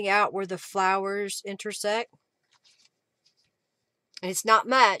pointing out where the flowers intersect. And it's not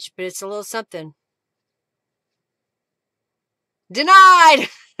much, but it's a little something. Denied!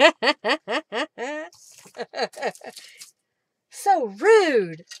 So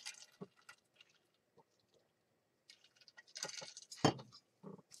rude.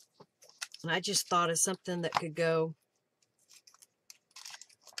 And I just thought of something that could go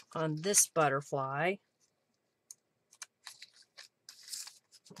on this butterfly.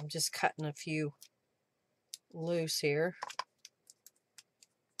 I'm just cutting a few loose here.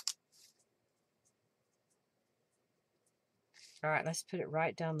 All right, let's put it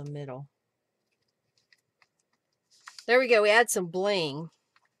right down the middle. There we go. We add some bling.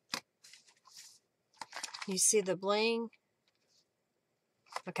 You see the bling?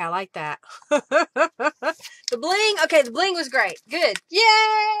 Okay, I like that. The bling. Okay, the bling was great. Good.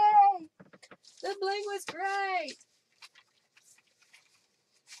 Yay! The bling was great.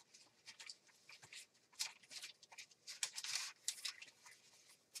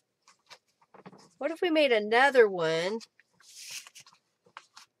 What if we made another one?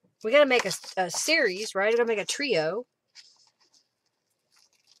 We got to make a series, right? We got to make a trio.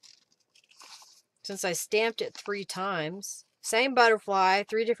 Since I stamped it 3 times. Same butterfly,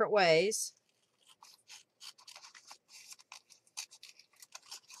 3 different ways.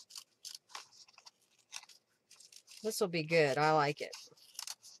 This will be good. I like it.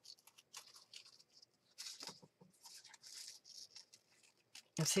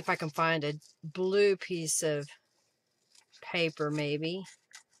 Let's see if I can find a blue piece of paper, maybe.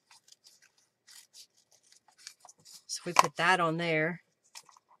 So we put that on there.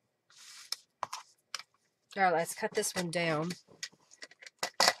 All right, let's cut this one down.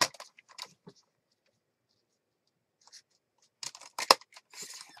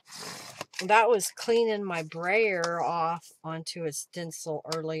 That was cleaning my brayer off onto a stencil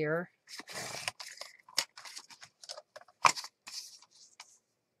earlier.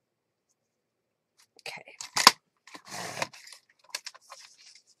 Okay.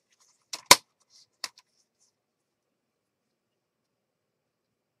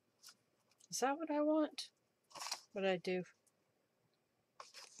 Is that what I want? What did I do?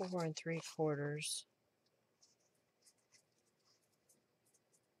 4 3/4.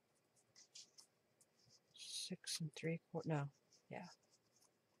 6 3/4. No, yeah.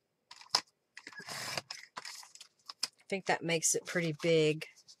 I think that makes it pretty big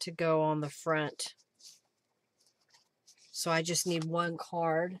to go on the front. So I just need 1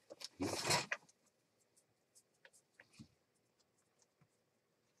 card.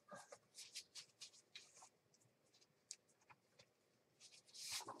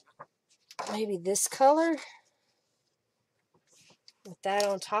 Maybe this color with that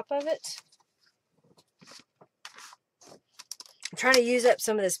on top of it. I'm trying to use up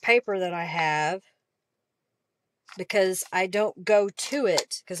some of this paper that I have because I don't go to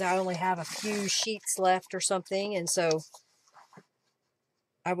it because I only have a few sheets left or something, and so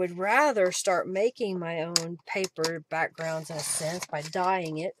I would rather start making my own paper backgrounds in a sense by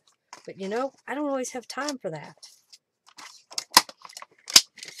dyeing it, but you know, I don't always have time for that.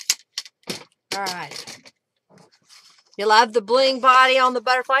 All right. You love the bling body on the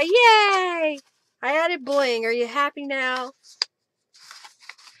butterfly? Yay! I added bling. Are you happy now?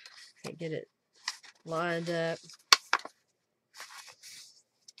 Can't get it lined up.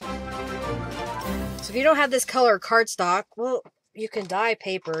 So if you don't have this color cardstock, well, you can dye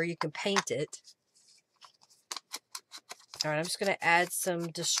paper, you can paint it. All right, I'm just going to add some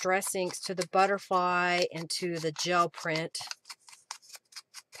distress inks to the butterfly and to the gel print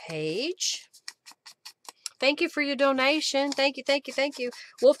page. Thank you for your donation. Thank you, thank you, thank you.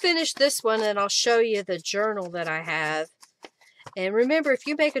 We'll finish this one and I'll show you the journal that I have. And remember, if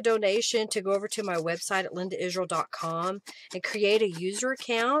you make a donation, to go over to my website at lindaisrael.com and create a user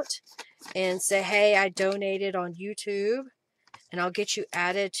account and say, hey, I donated on YouTube, and I'll get you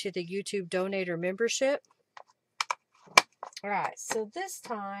added to the YouTube donator membership. All right, so this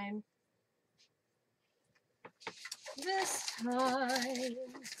time, I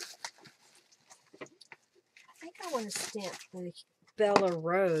think I want to stamp the Bella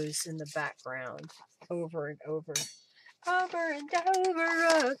Rose in the background over and over. Over and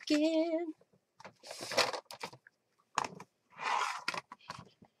over again.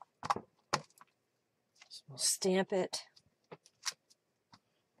 So we'll stamp it.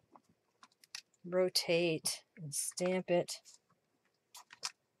 Rotate and stamp it.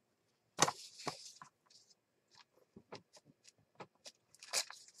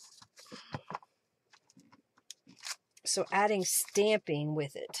 So adding stamping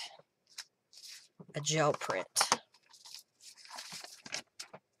with it, a gel print.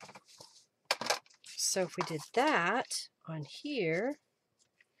 So if we did that on here,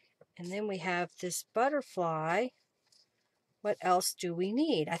 and then we have this butterfly, what else do we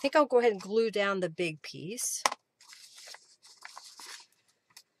need? I think I'll go ahead and glue down the big piece.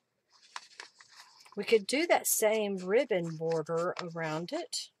 We could do that same ribbon border around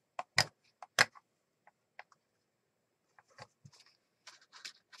it.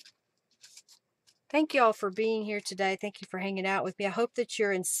 Thank you all for being here today. Thank you for hanging out with me. I hope that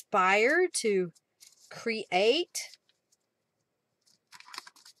you're inspired to create.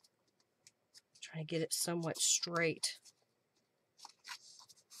 Trying to get it somewhat straight.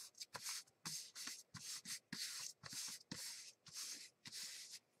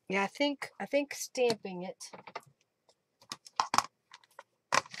 Yeah, I think stamping it.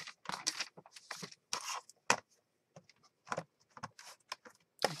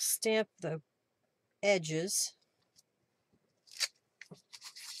 Stamp the edges.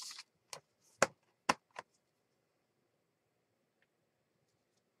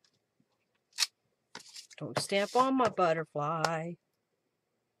 Don't stamp on my butterfly.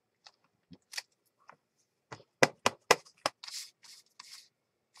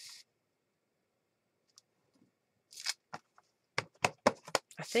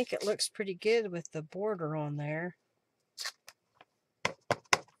 I think it looks pretty good with the border on there.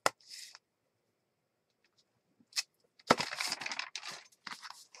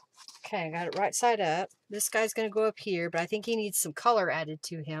 Okay, I got it right side up. This guy's going to go up here, but I think he needs some color added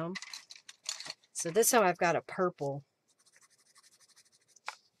to him. So this time I've got a purple.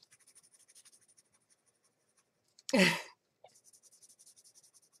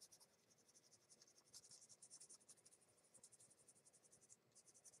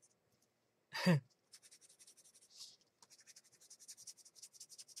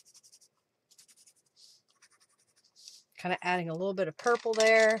 Kind of adding a little bit of purple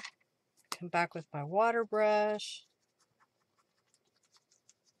there. Come back with my water brush.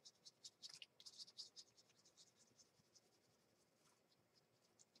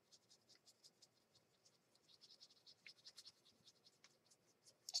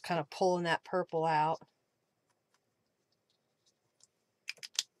 Just kind of pulling that purple out.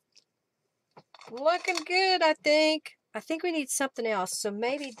 Looking good, I think. I think we need something else. So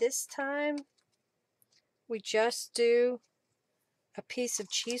maybe this time we just do a piece of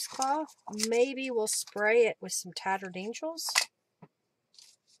cheesecloth. Maybe we'll spray it with some Tattered Angels. I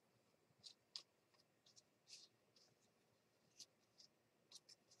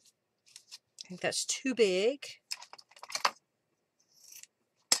think that's too big.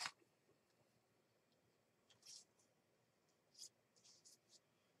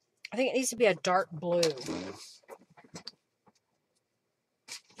 I think it needs to be a dark blue.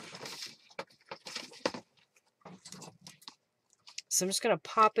 So I'm just going to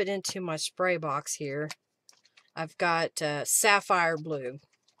pop it into my spray box here. I've got sapphire blue.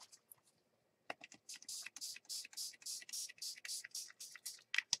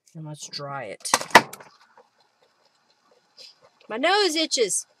 And let's dry it. My nose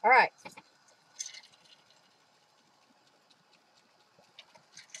itches. All right.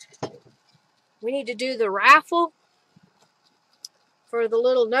 We need to do the raffle for the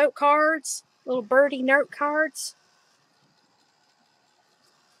little note cards, little birdie note cards.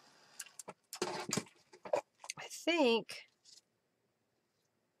 I think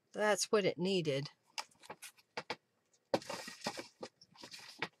that's what it needed.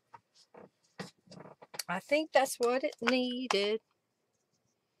 I think that's what it needed.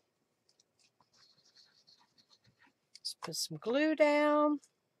 Let's put some glue down.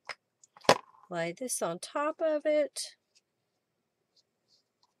 Lay this on top of it.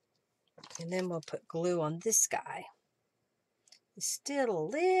 And then we'll put glue on this guy. It's still a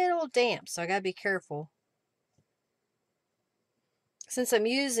little damp, so I gotta be careful. Since I'm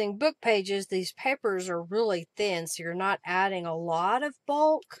using book pages, these papers are really thin, so you're not adding a lot of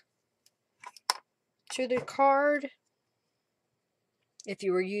bulk to the card if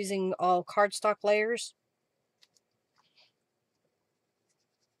you were using all cardstock layers.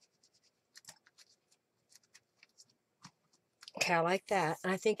 Okay, I like that.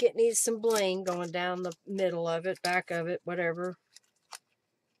 And I think it needs some bling going down the middle of it, back of it, whatever.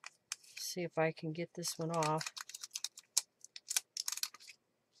 See if I can get this one off.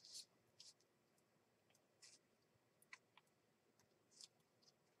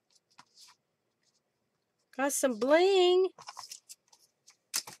 Got some bling.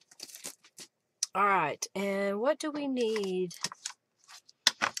 All right, and what do we need?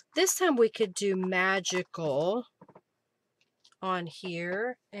 This time we could do magical on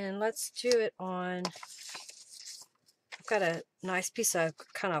here, and let's do it on, I've got a nice piece of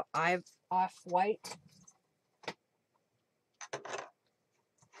kind of off-white.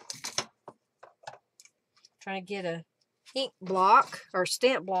 Trying to get a ink block, or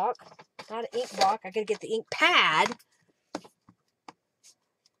stamp block, not an ink block. I gotta get the ink pad.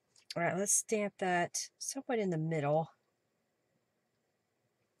 All right, let's stamp that somewhat in the middle.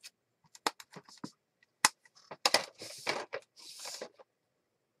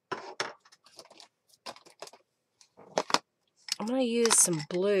 I'm going to use some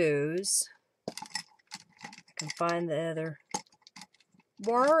blues. I can find the other.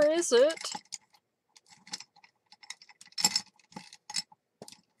 Where is it?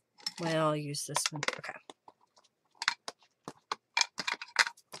 Well, I'll use this one. Okay.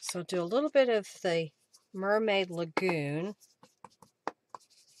 So I'll do a little bit of the Mermaid Lagoon.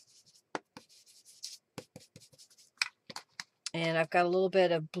 And I've got a little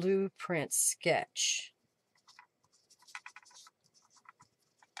bit of Blueprint Sketch.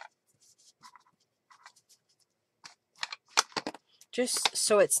 Just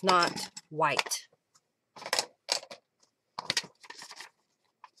so it's not white.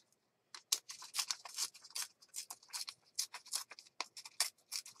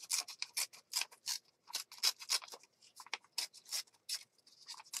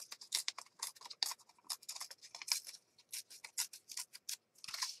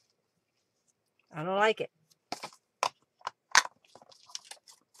 I don't like it.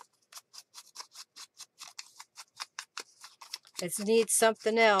 It needs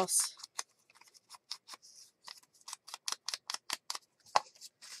something else.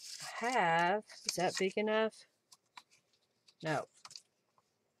 Is that big enough? No.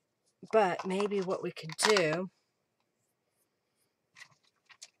 But maybe what we could do,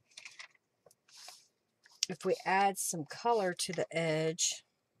 if we add some color to the edge,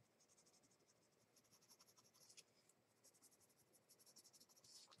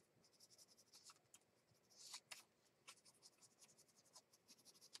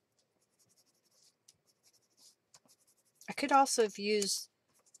 I could also have used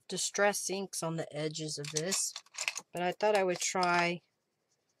distress inks on the edges of this, but I thought I would try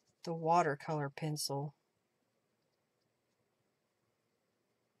the watercolor pencil.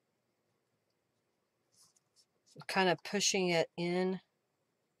 Kind of pushing it in.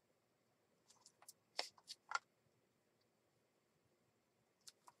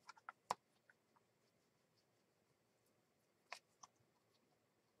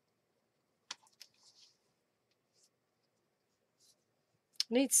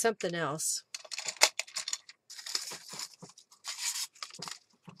 Needs something else.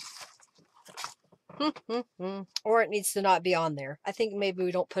 Or it needs to not be on there. I think maybe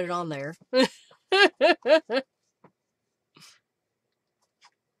we don't put it on there. I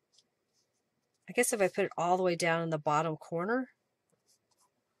guess if I put it all the way down in the bottom corner.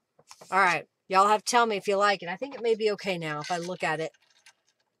 All right. Y'all have to tell me if you like it. I think it may be okay now if I look at it.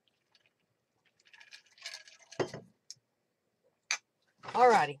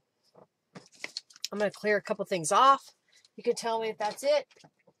 Alrighty. I'm going to clear a couple things off. You can tell me if that's it.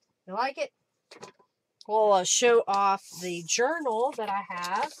 You like it? We'll show off the journal that I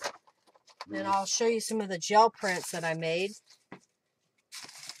have. And I'll show you some of the gel prints that I made.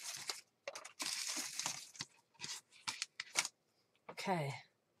 Okay.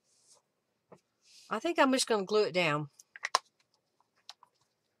 I think I'm just going to glue it down.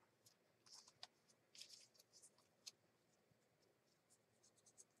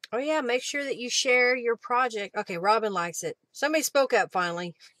 Oh yeah, make sure that you share your project. Okay, Robin likes it. Somebody spoke up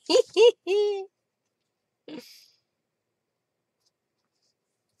finally.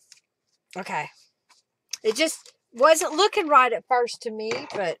 Okay. It just wasn't looking right at first to me,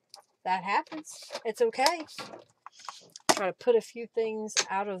 but that happens. It's okay. Try to put a few things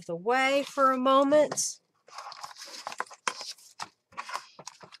out of the way for a moment.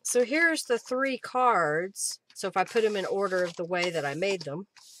 So here's the 3 cards. So if I put them in order of the way that I made them,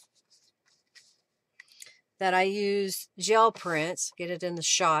 that I use gel prints. Get it in the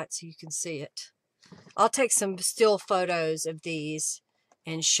shot so you can see it. I'll take some still photos of these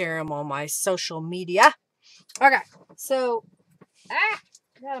and share them on my social media. Okay, so Ah,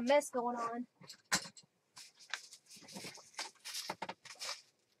 got a mess going on.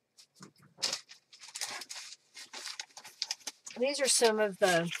 These are some of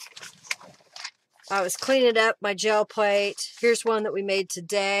the, I was cleaning up my gel plate. Here's one that we made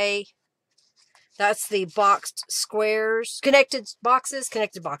today. That's the boxed squares, connected boxes.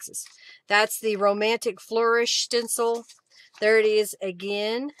 That's the romantic flourish stencil. There it is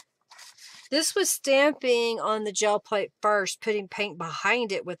again. This was stamping on the gel plate first, putting paint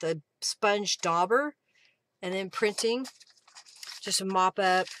behind it with a sponge dauber, and then printing. Just a mop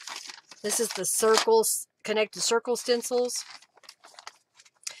up. This is the circles, connected circle stencils.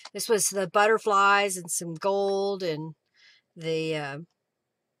 This was the butterflies and some gold and the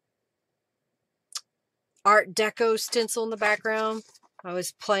Art Deco stencil in the background. I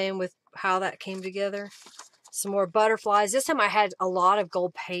was playing with how that came together. Some more butterflies. This time I had a lot of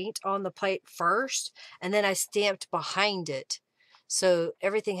gold paint on the plate first, and then I stamped behind it. So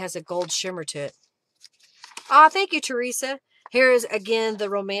everything has a gold shimmer to it. Ah, thank you, Teresa. Here is, again, the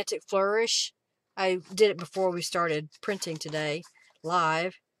romantic flourish. I did it before we started printing today,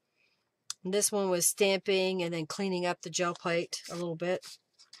 live. And this one was stamping and then cleaning up the gel plate a little bit.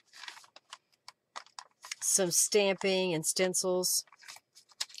 Some stamping and stencils.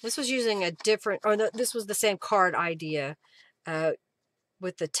 This was using a different, or this was the same card idea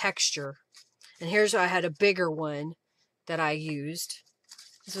with the texture. And here's, I had a bigger one that I used.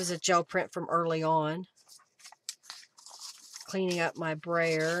 This was a gel print from early on. Cleaning up my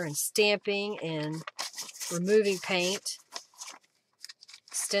brayer and stamping and removing paint.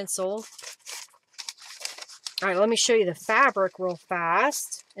 Stencil. All right, let me show you the fabric real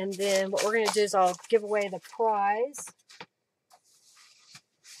fast. And then what we're going to do is I'll give away the prize.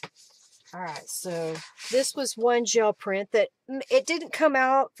 All right, so this was one gel print that it didn't come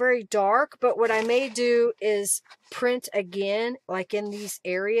out very dark, but what I may do is print again, like in these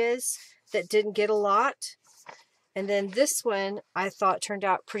areas that didn't get a lot. And then this one I thought turned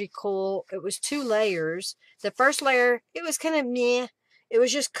out pretty cool. It was 2 layers. The first layer, it was kind of meh. It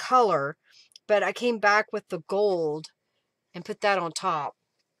was just color, but I came back with the gold and put that on top.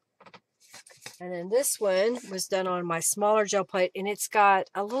 And then this one was done on my smaller gel plate, and it's got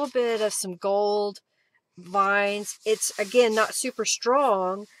a little bit of some gold vines. It's, again, not super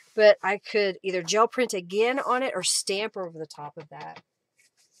strong, but I could either gel print again on it or stamp over the top of that.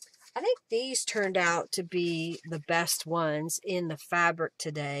 I think these turned out to be the best ones in the fabric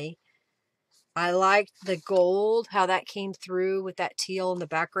today. I liked the gold, how that came through with that teal in the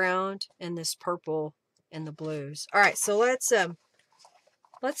background, and this purple and the blues. All right, so let's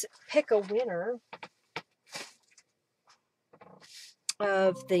pick a winner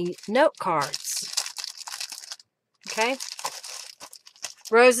of the note cards. Okay.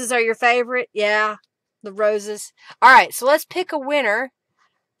 Roses are your favorite? Yeah, the roses. All right, so let's pick a winner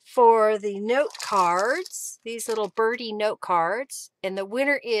for the note cards. These little birdie note cards. And the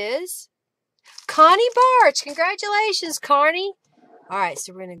winner is Connie Barch. Congratulations, Connie. All right,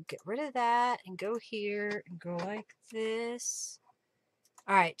 so we're going to get rid of that and go here and go like this.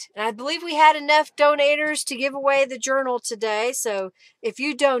 All right, and I believe we had enough donators to give away the journal today. So if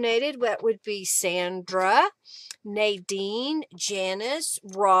you donated, that would be Sandra, Nadine, Janice,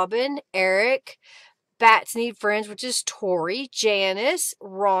 Robin, Eric, Bats Need Friends, which is Tori, Janice,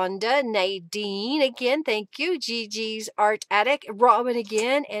 Rhonda, Nadine, again, thank you, Gigi's Art Attic, Robin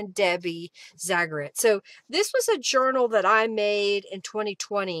again, and Debbie Zagret. So this was a journal that I made in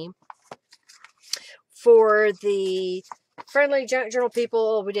 2020 for the Friendly Junk Journal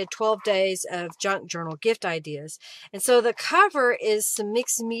people. We did 12 days of junk journal gift ideas. And so the cover is some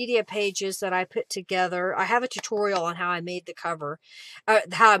mixed media pages that I put together. I have a tutorial on how I made the cover,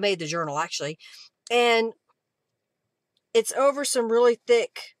 how I made the journal actually. And it's over some really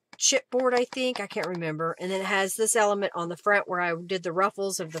thick chipboard, I think. I can't remember. And then it has this element on the front where I did the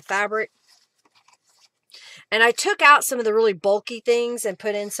ruffles of the fabric. And I took out some of the really bulky things and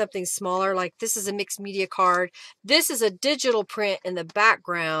put in something smaller. Like this is a mixed media card. This is a digital print in the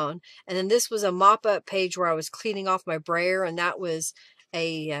background. And then this was a mop-up page where I was cleaning off my brayer. And that was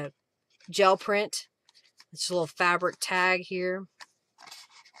a gel print. It's a little fabric tag here.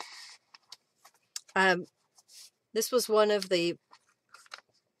 This was one of the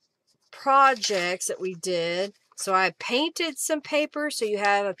projects that we did. So I painted some paper, so you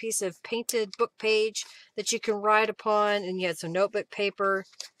have a piece of painted book page that you can write upon, and you had some notebook paper.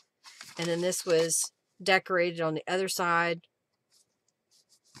 And then this was decorated on the other side.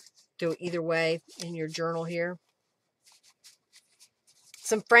 Do it either way in your journal here.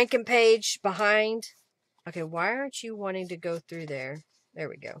 Some Frankenpage behind. Okay, why aren't you wanting to go through there? There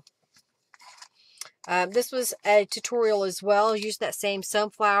we go. This was a tutorial as well. Use that same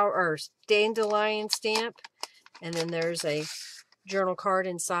sunflower or dandelion stamp. And then there's a journal card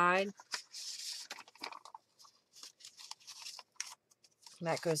inside. And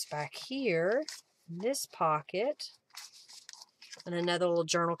that goes back here in this pocket. And another little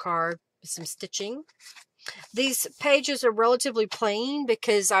journal card with some stitching. These pages are relatively plain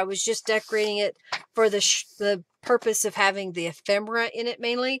because I was just decorating it for the purpose of having the ephemera in it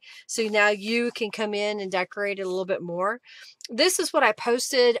mainly. So now you can come in and decorate it a little bit more. This is what I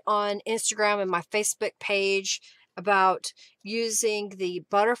posted on Instagram and my Facebook page about using the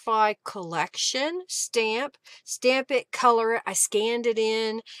butterfly collection stamp it, color it. I scanned it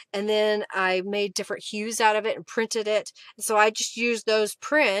in, and then I made different hues out of it and printed it. So I just used those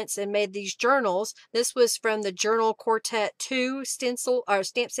prints and made these journals. This was from the Journal Quartet 2 stencil or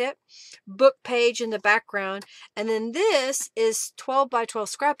stamp set, book page in the background. And then this is 12 by 12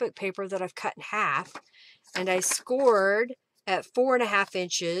 scrapbook paper that I've cut in half, and I scored at 4.5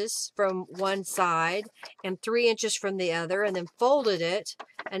 inches from one side and 3 inches from the other, and then folded it.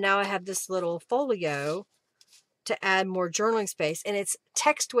 And now I have this little folio to add more journaling space, and it's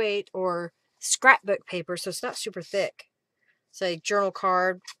text weight or scrapbook paper, so it's not super thick. It's a journal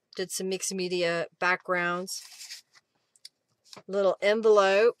card. Did some mixed media backgrounds. Little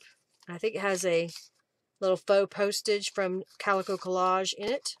envelope. I think it has a little faux postage from Calico Collage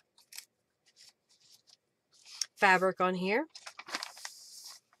in it. Fabric on here.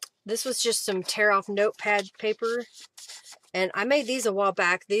 This was just some tear off notepad paper, and I made these a while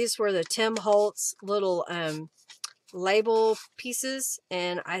back. These were the Tim Holtz little label pieces,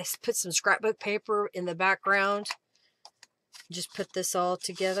 and I put some scrapbook paper in the background. Just put this all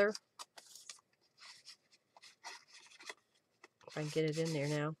together. If I can get it in there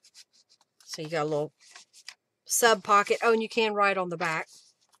now. So you got a little sub pocket. Oh, and you can write on the back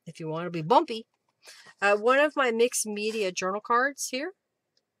if you want to be bumpy. One of my mixed media journal cards here.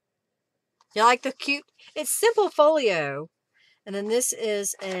 You like the cute? It's simple folio. And then this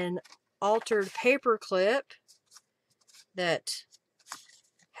is an altered paper clip that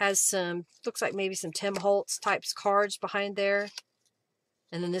has some, looks like maybe some Tim Holtz types cards behind there.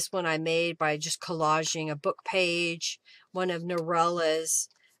 And then this one I made by just collaging a book page, one of Norella's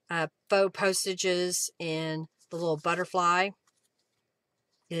faux postages, and the little butterfly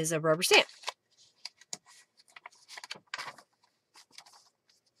is a rubber stamp.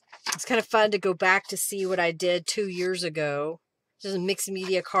 It's kind of fun to go back to see what I did 2 years ago. This is a mixed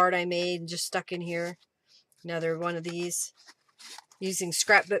media card I made and just stuck in here. Another one of these. Using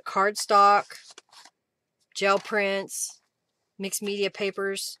scrapbook cardstock, gel prints, mixed media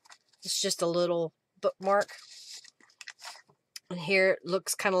papers. It's just a little bookmark. And here it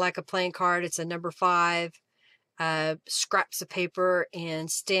looks kind of like a playing card. It's a number 5. Scraps of paper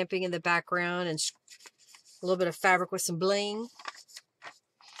and stamping in the background, and a little bit of fabric with some bling.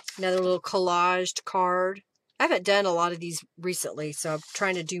 Another little collaged card. I haven't done a lot of these recently, so I'm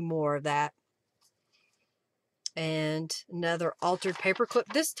trying to do more of that. And another altered paper clip.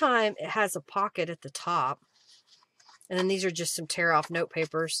 This time it has a pocket at the top. And then these are just some tear off note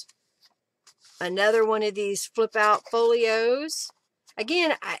papers. Another one of these flip out folios.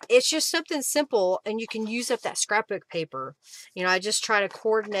 Again, it's just something simple, and you can use up that scrapbook paper. You know, I just try to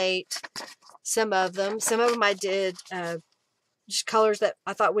coordinate some of them. Some of them I did just colors that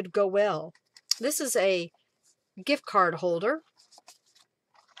I thought would go well. This is a gift card holder.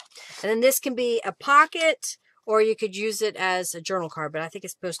 And then this can be a pocket, or you could use it as a journal card, but I think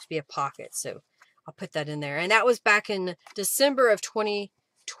it's supposed to be a pocket, so I'll put that in there. And that was back in December of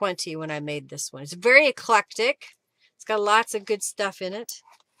 2020 when I made this one. It's very eclectic. It's got lots of good stuff in it.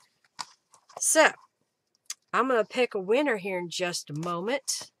 So, I'm going to pick a winner here in just a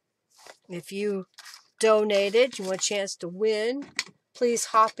moment. If you donated, you want a chance to win, please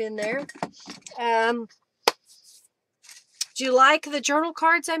hop in there. Do you like the journal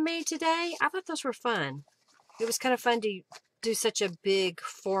cards I made today? I thought those were fun. It was kind of fun to do such a big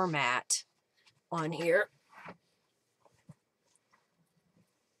format on here.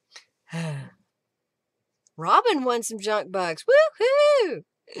 Robin won some junk bugs. Woohoo!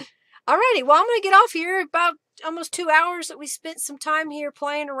 Alrighty, well, I'm going to get off here. About almost 2 hours that we spent some time here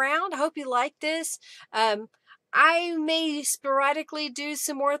playing around. I hope you like this. I may sporadically do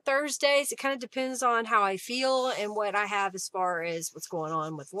some more Thursdays. It kind of depends on how I feel and what I have as far as what's going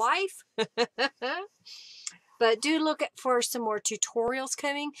on with life. But do look for some more tutorials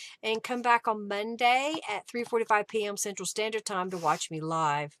coming, and come back on Monday at 3:45 p.m. Central Standard Time to watch me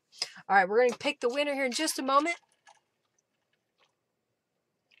live. All right, we're going to pick the winner here in just a moment.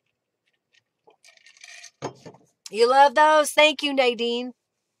 You love those? Thank you, Nadine.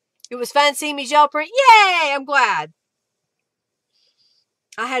 It was fun seeing me gel print. Yay! I'm glad.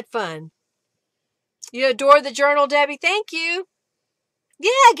 I had fun. You adore the journal, Debbie. Thank you.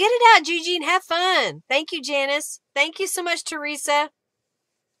 Yeah, get it out, Gigi, and have fun. Thank you, Janice. Thank you so much, Teresa.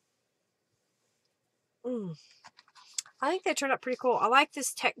 I think they turned out pretty cool. I like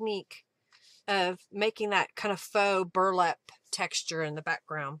this technique of making that kind of faux burlap texture in the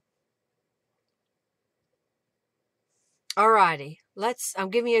background. Alrighty, I'm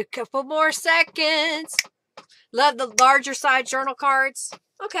giving you a couple more seconds. Love the larger size journal cards.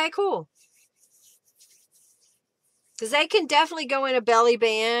 Okay, cool. Because they can definitely go in a belly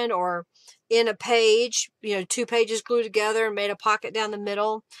band or in a page, 2 pages glued together and made a pocket down the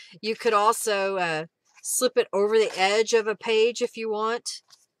middle. You could also slip it over the edge of a page if you want.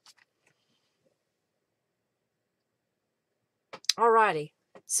 Alrighty.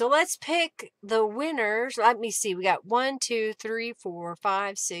 So let's pick the winners. Let me see. We got 1, 2, 3, 4,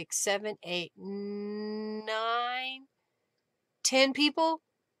 5, 6, 7, 8, 9, 10 people.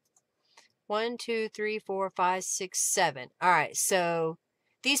 1, 2, 3, 4, 5, 6, 7. All right. So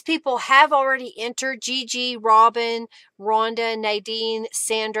these people have already entered. Gigi, Robin, Rhonda, Nadine,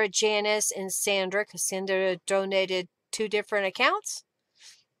 Sandra, Janice, and Sandra, because Sandra donated 2 different accounts.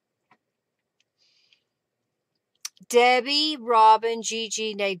 Debbie, Robin,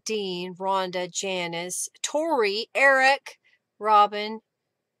 Gigi, Nadine, Rhonda, Janice, Tori, Eric, Robin,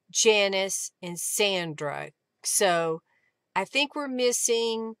 Janice, and Sandra. So I think we're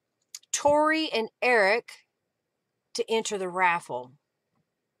missing Tori and Eric to enter the raffle.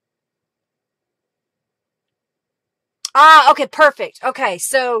 Okay, perfect. Okay,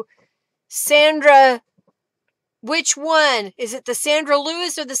 so Sandra, which one? Is it the Sandra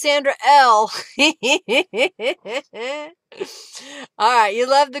Lewis or the Sandra L? All right, you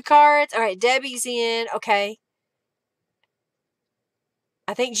love the cards? All right, Debbie's in. Okay.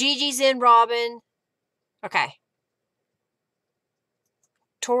 I think Gigi's in, Robin. Okay.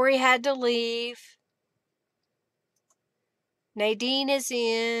 Tori had to leave. Nadine is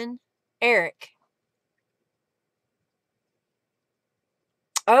in. Eric.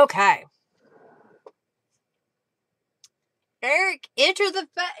 Okay. Eric, enter the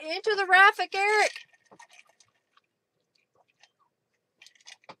graphic, Eric.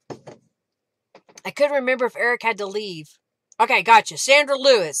 I couldn't remember if Eric had to leave. Okay, gotcha. Sandra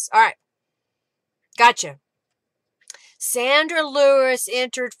Lewis. All right. Gotcha. Sandra Lewis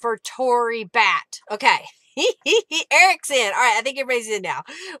entered for Tori Bat. Okay. Eric's in. All right, I think everybody's in now.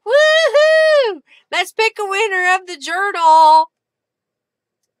 Woohoo! Let's pick a winner of the journal.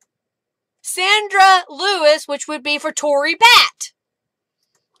 Sandra Lewis, which would be for Tori Bat.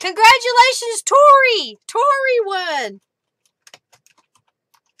 Congratulations, Tori! Tori won.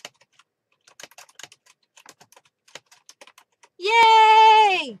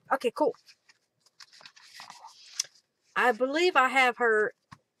 Yay! Okay, cool. I believe I have her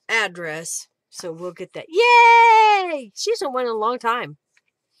address, so we'll get that. Yay! She hasn't won in a long time.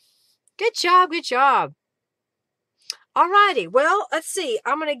 Good job, good job. Alrighty, well, let's see.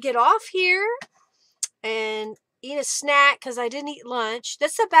 I'm going to get off here and eat a snack because I didn't eat lunch.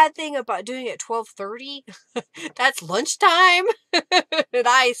 That's the bad thing about doing it at 12:30. That's lunchtime. And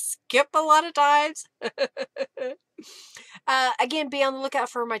I skip a lot of times. Again, be on the lookout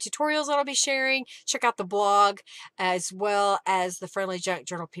for my tutorials that I'll be sharing. Check out the blog as well as the Friendly Junk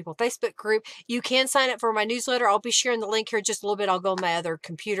Journal People Facebook group. You can sign up for my newsletter. I'll be sharing the link here in just a little bit. I'll go on my other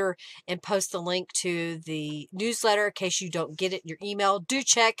computer and post the link to the newsletter in case you don't get it in your email. Do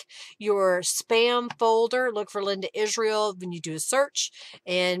check your spam folder. Look for Linda Israel when you do a search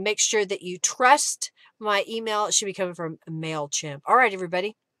and make sure that you trust my email. It should be coming from MailChimp. All right,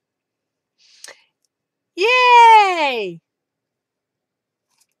 everybody. Yay!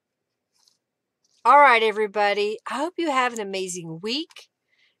 All right, everybody. I hope you have an amazing week.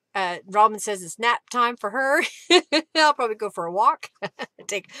 Robin says it's nap time for her. I'll probably go for a walk.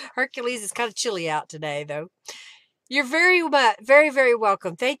 Take Hercules. It's kind of chilly out today, though. You're very, very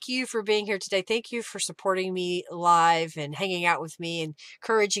welcome. Thank you for being here today. Thank you for supporting me live and hanging out with me and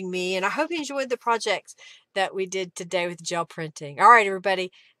encouraging me. And I hope you enjoyed the projects that we did today with gel printing. All right,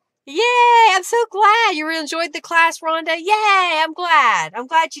 everybody. Yay! I'm so glad you really enjoyed the class, Rhonda. Yay! I'm glad. I'm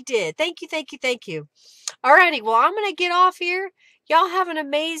glad you did. Thank you, thank you, thank you. Alrighty, well, I'm going to get off here. Y'all have an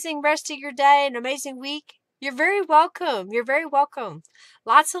amazing rest of your day, an amazing week. You're very welcome. You're very welcome.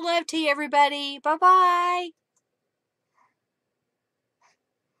 Lots of love to you, everybody. Bye-bye.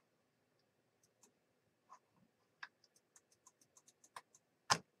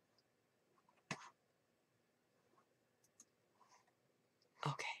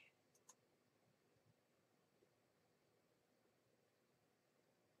 Okay.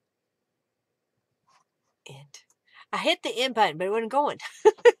 I hit the end button, but it wasn't going.